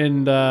try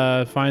and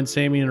find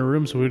Sammy in a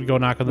room, so we would go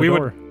knock on the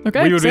door.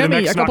 Okay, We would be the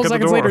Sammy, next a couple knock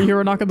at the seconds later, door. you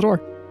hear a knock on the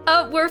door.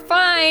 Oh, we're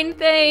fine,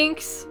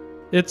 thanks.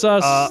 It's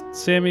us,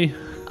 Sammy.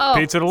 Oh,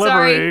 Pizza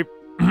delivery.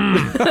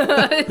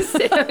 Sorry.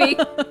 Sammy.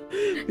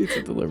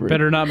 Pizza delivery.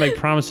 Better not make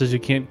promises you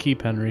can't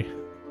keep, Henry.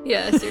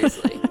 Yeah,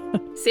 seriously.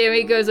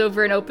 Sammy goes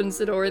over and opens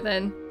the door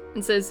then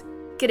and says,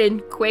 "Get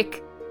in,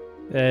 quick."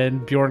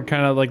 And Bjorn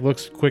kind of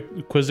looks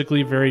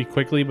quizzically, very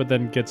quickly, but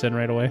then gets in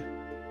right away.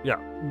 Yeah,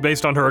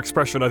 based on her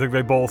expression, I think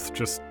they both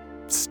just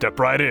step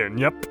right in.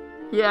 Yep.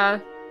 Yeah.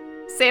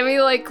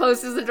 Sammy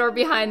closes the door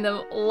behind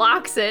them,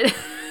 locks it,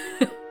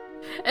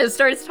 and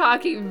starts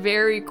talking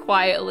very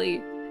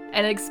quietly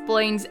and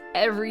explains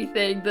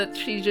everything that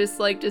she just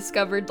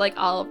discovered,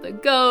 all of the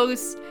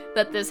ghosts,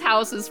 that this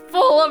house is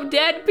full of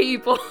dead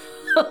people,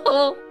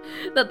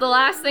 that the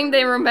last thing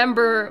they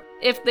remember,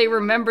 if they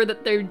remember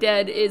that they're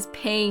dead, is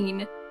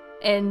pain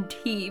and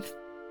teeth.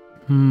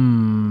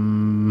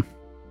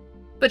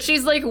 But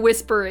she's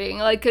whispering,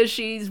 because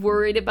she's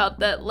worried about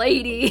that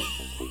lady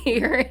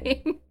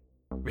hearing.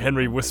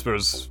 Henry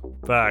whispers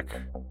back,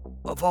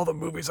 "Of all the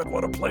movies I'd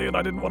want to play in,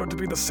 I didn't want it to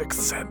be The Sixth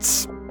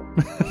Sense."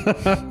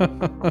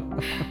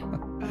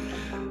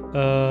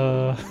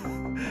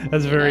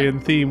 That's very in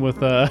theme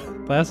with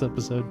last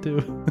episode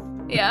too.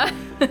 Yeah.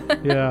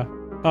 Yeah.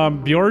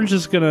 Bjorn's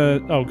just gonna.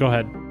 Oh, go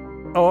ahead.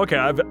 Oh, okay.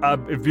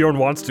 If Bjorn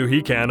wants to,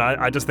 he can.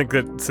 I just think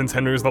that since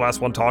Henry was the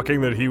last one talking,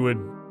 that he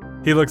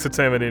looks at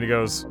Sam and he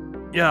goes,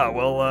 "Yeah,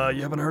 well,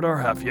 you haven't heard our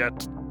half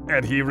yet."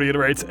 And he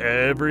reiterates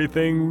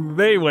everything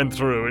they went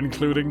through,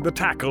 including the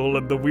tackle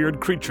and the weird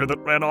creature that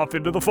ran off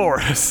into the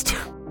forest.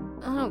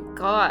 Oh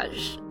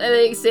gosh. I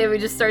think Sammy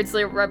just starts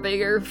rubbing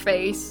her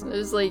face.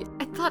 It's I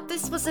thought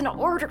this was an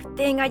order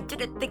thing. I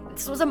didn't think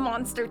this was a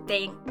monster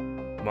thing.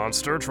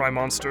 Monster? Try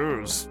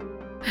monsters.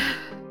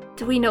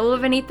 Do we know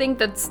of anything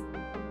that's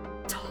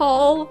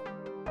tall,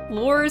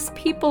 lures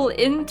people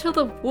into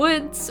the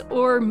woods,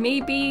 or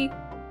maybe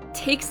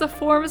takes the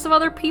forms of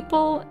other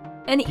people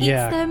and eats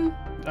them?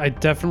 I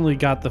definitely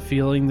got the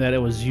feeling that it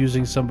was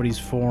using somebody's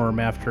form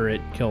after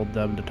it killed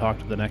them to talk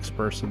to the next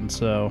person,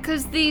 so...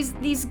 Because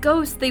these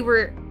ghosts, they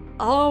were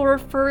all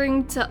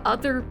referring to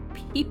other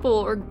people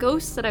or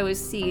ghosts that I was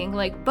seeing.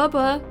 Like,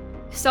 Bubba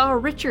saw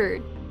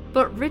Richard,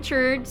 but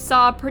Richard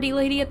saw a pretty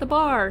lady at the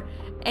bar,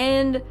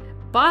 and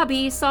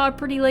Bobby saw a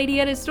pretty lady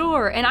at his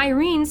door, and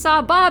Irene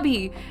saw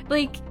Bobby.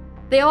 Like,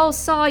 they all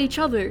saw each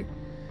other.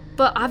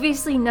 But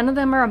obviously none of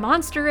them are a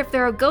monster if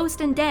they're a ghost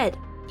and dead.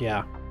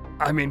 Yeah.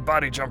 I mean,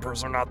 body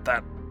jumpers are not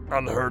that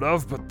unheard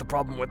of, but the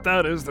problem with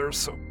that is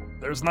there's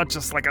not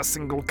just like a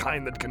single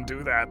kind that can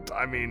do that.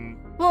 I mean...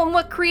 Well, and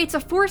what creates a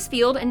force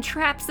field and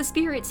traps the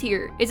spirits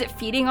here? Is it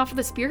feeding off of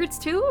the spirits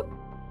too?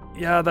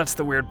 Yeah, that's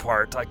the weird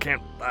part. I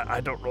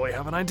don't really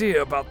have an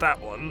idea about that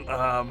one.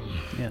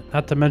 Yeah,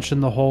 not to mention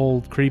the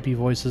whole creepy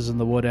voices in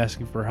the wood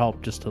asking for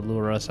help just to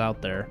lure us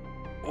out there.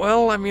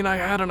 Well, I mean, I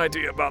had an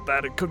idea about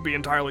that. It could be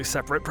entirely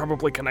separate,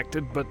 probably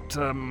connected, but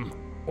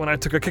when I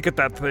took a kick at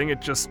that thing,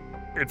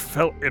 it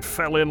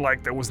fell in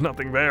like there was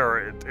nothing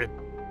there.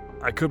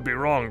 I could be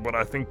wrong, but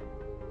I think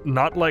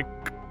not like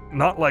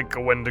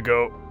a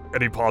Wendigo.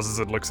 And he pauses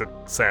and looks at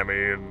Sammy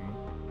and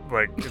he's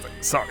like,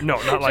 sorry,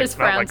 no, not like just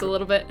frowns a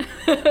little bit.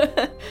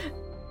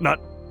 not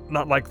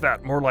like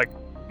that. More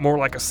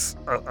like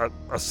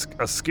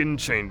a skin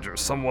changer,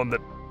 someone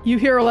that... You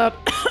hear a loud,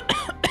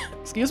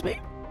 excuse me,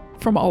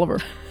 from Oliver.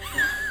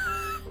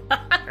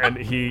 And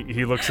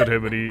he looks at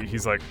him and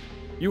he's like,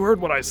 you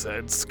heard what I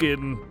said,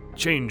 skin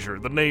changer.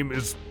 The name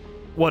is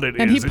what it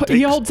and is. And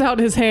he holds out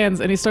his hands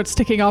and he starts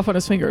ticking off on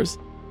his fingers.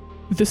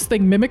 This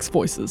thing mimics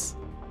voices.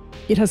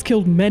 It has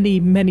killed many,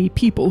 many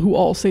people who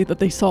all say that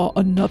they saw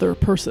another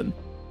person.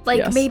 Like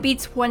yes. Maybe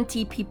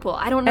 20 people.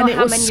 I don't know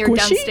how many are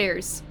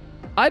downstairs.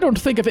 I don't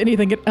think of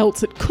anything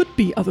else it could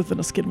be other than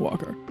a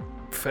skinwalker.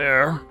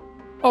 Fair.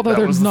 Although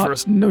they're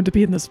not known to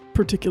be in this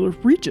particular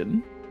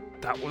region.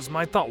 That was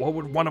my thought. What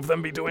would one of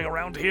them be doing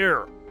around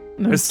here?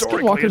 No,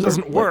 historically, it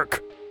doesn't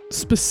work.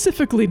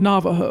 Specifically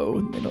Navajo.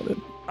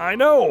 I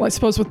know. Well, I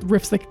suppose with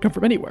rifts they could come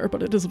from anywhere,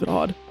 but it is a bit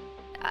odd.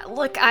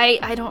 Look,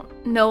 I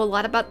don't know a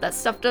lot about that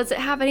stuff. Does it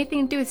have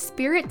anything to do with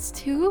spirits,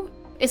 too?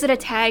 Is it a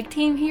tag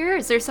team here?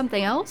 Is there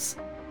something else?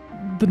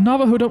 The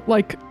Navajo don't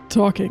like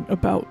talking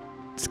about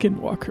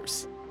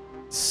skinwalkers.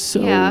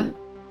 So yeah.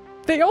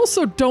 They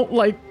also don't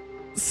like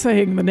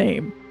saying the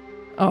name.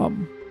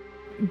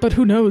 But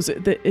who knows?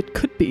 It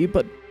could be,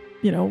 but,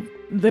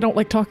 they don't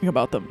like talking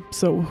about them.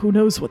 So who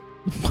knows what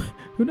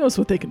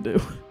they can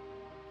do.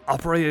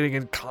 Operating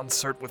in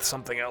concert with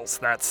something else,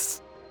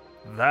 that's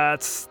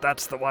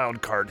the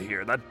wild card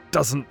here. That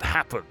doesn't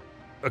happen,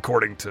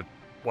 according to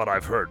what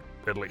I've heard,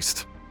 at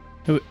least.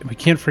 We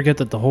can't forget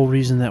that the whole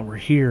reason that we're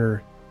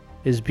here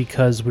is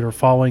because we were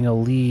following a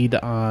lead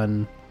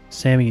on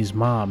Sammy's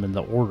mom in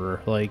the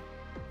order. Like,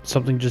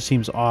 something just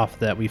seems off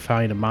that we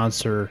find a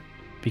monster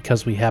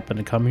because we happen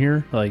to come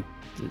here. Like,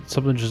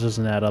 something just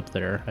doesn't add up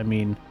there. I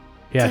mean,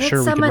 yeah,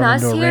 sure, we could run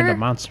into a random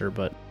monster,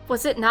 but...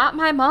 Was it not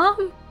my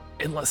mom?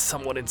 Unless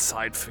someone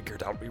inside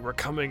figured out we were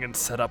coming and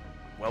set up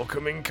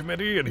welcoming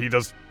committee, and he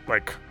does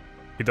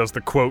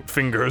the quote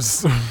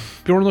fingers.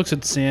 Bjorn looks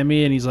at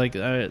Sammy and he's like,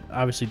 I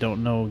obviously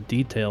don't know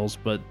details,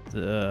 but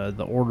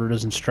the order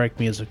doesn't strike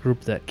me as a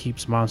group that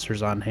keeps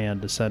monsters on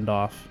hand to send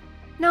off.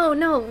 No,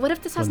 what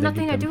if this has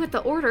nothing to do with the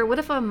order? What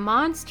if a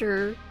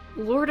monster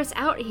lured us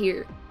out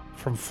here?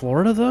 From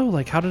Florida, though?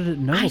 Like, how did it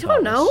know I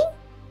don't know.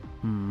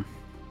 Us?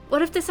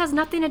 What if this has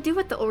nothing to do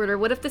with the order?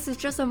 What if this is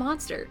just a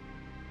monster?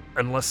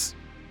 Unless...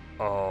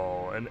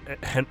 Oh, and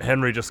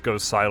Henry just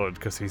goes silent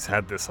because he's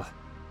had this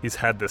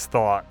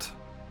thought,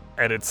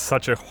 and it's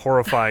such a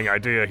horrifying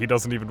idea. He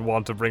doesn't even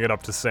want to bring it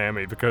up to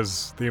Sammy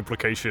because the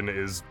implication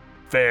is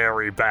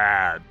very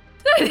bad.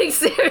 I think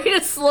Sammy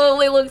just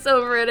slowly looks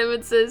over at him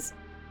and says,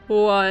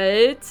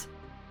 "What?"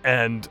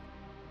 And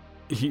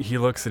he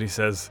looks and he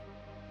says,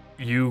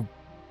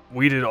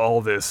 "We did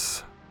all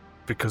this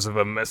because of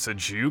a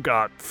message you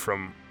got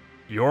from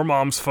your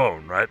mom's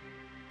phone, right?"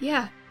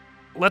 Yeah.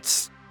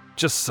 Let's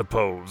just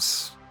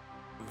suppose,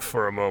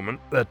 for a moment,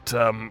 that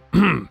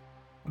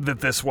that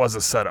this was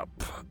a setup.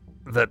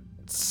 That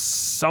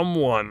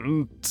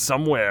someone,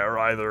 somewhere,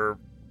 either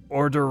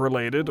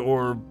order-related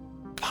or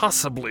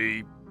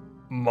possibly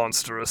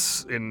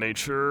monstrous in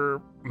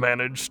nature,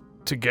 managed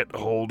to get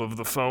hold of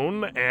the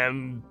phone,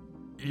 and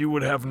you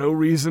would have no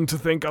reason to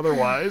think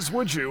otherwise,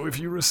 would you, if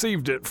you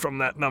received it from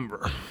that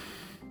number?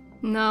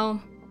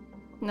 No,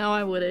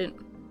 I wouldn't.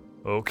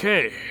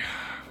 Okay.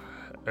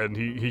 And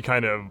he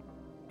kind of...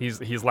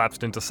 He's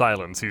lapsed into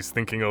silence. He's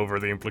thinking over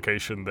the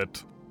implication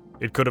that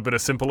it could have been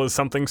as simple as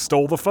something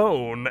stole the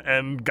phone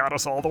and got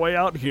us all the way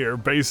out here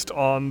based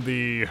on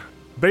the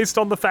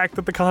fact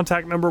that the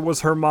contact number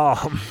was her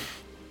mom.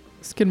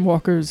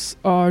 Skinwalkers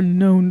are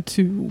known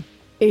to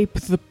ape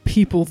the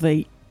people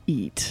they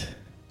eat.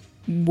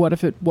 What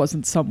if it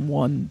wasn't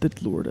someone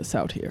that lured us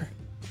out here?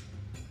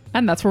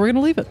 And that's where we're going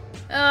to leave it.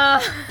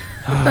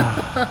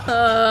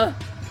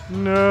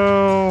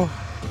 No.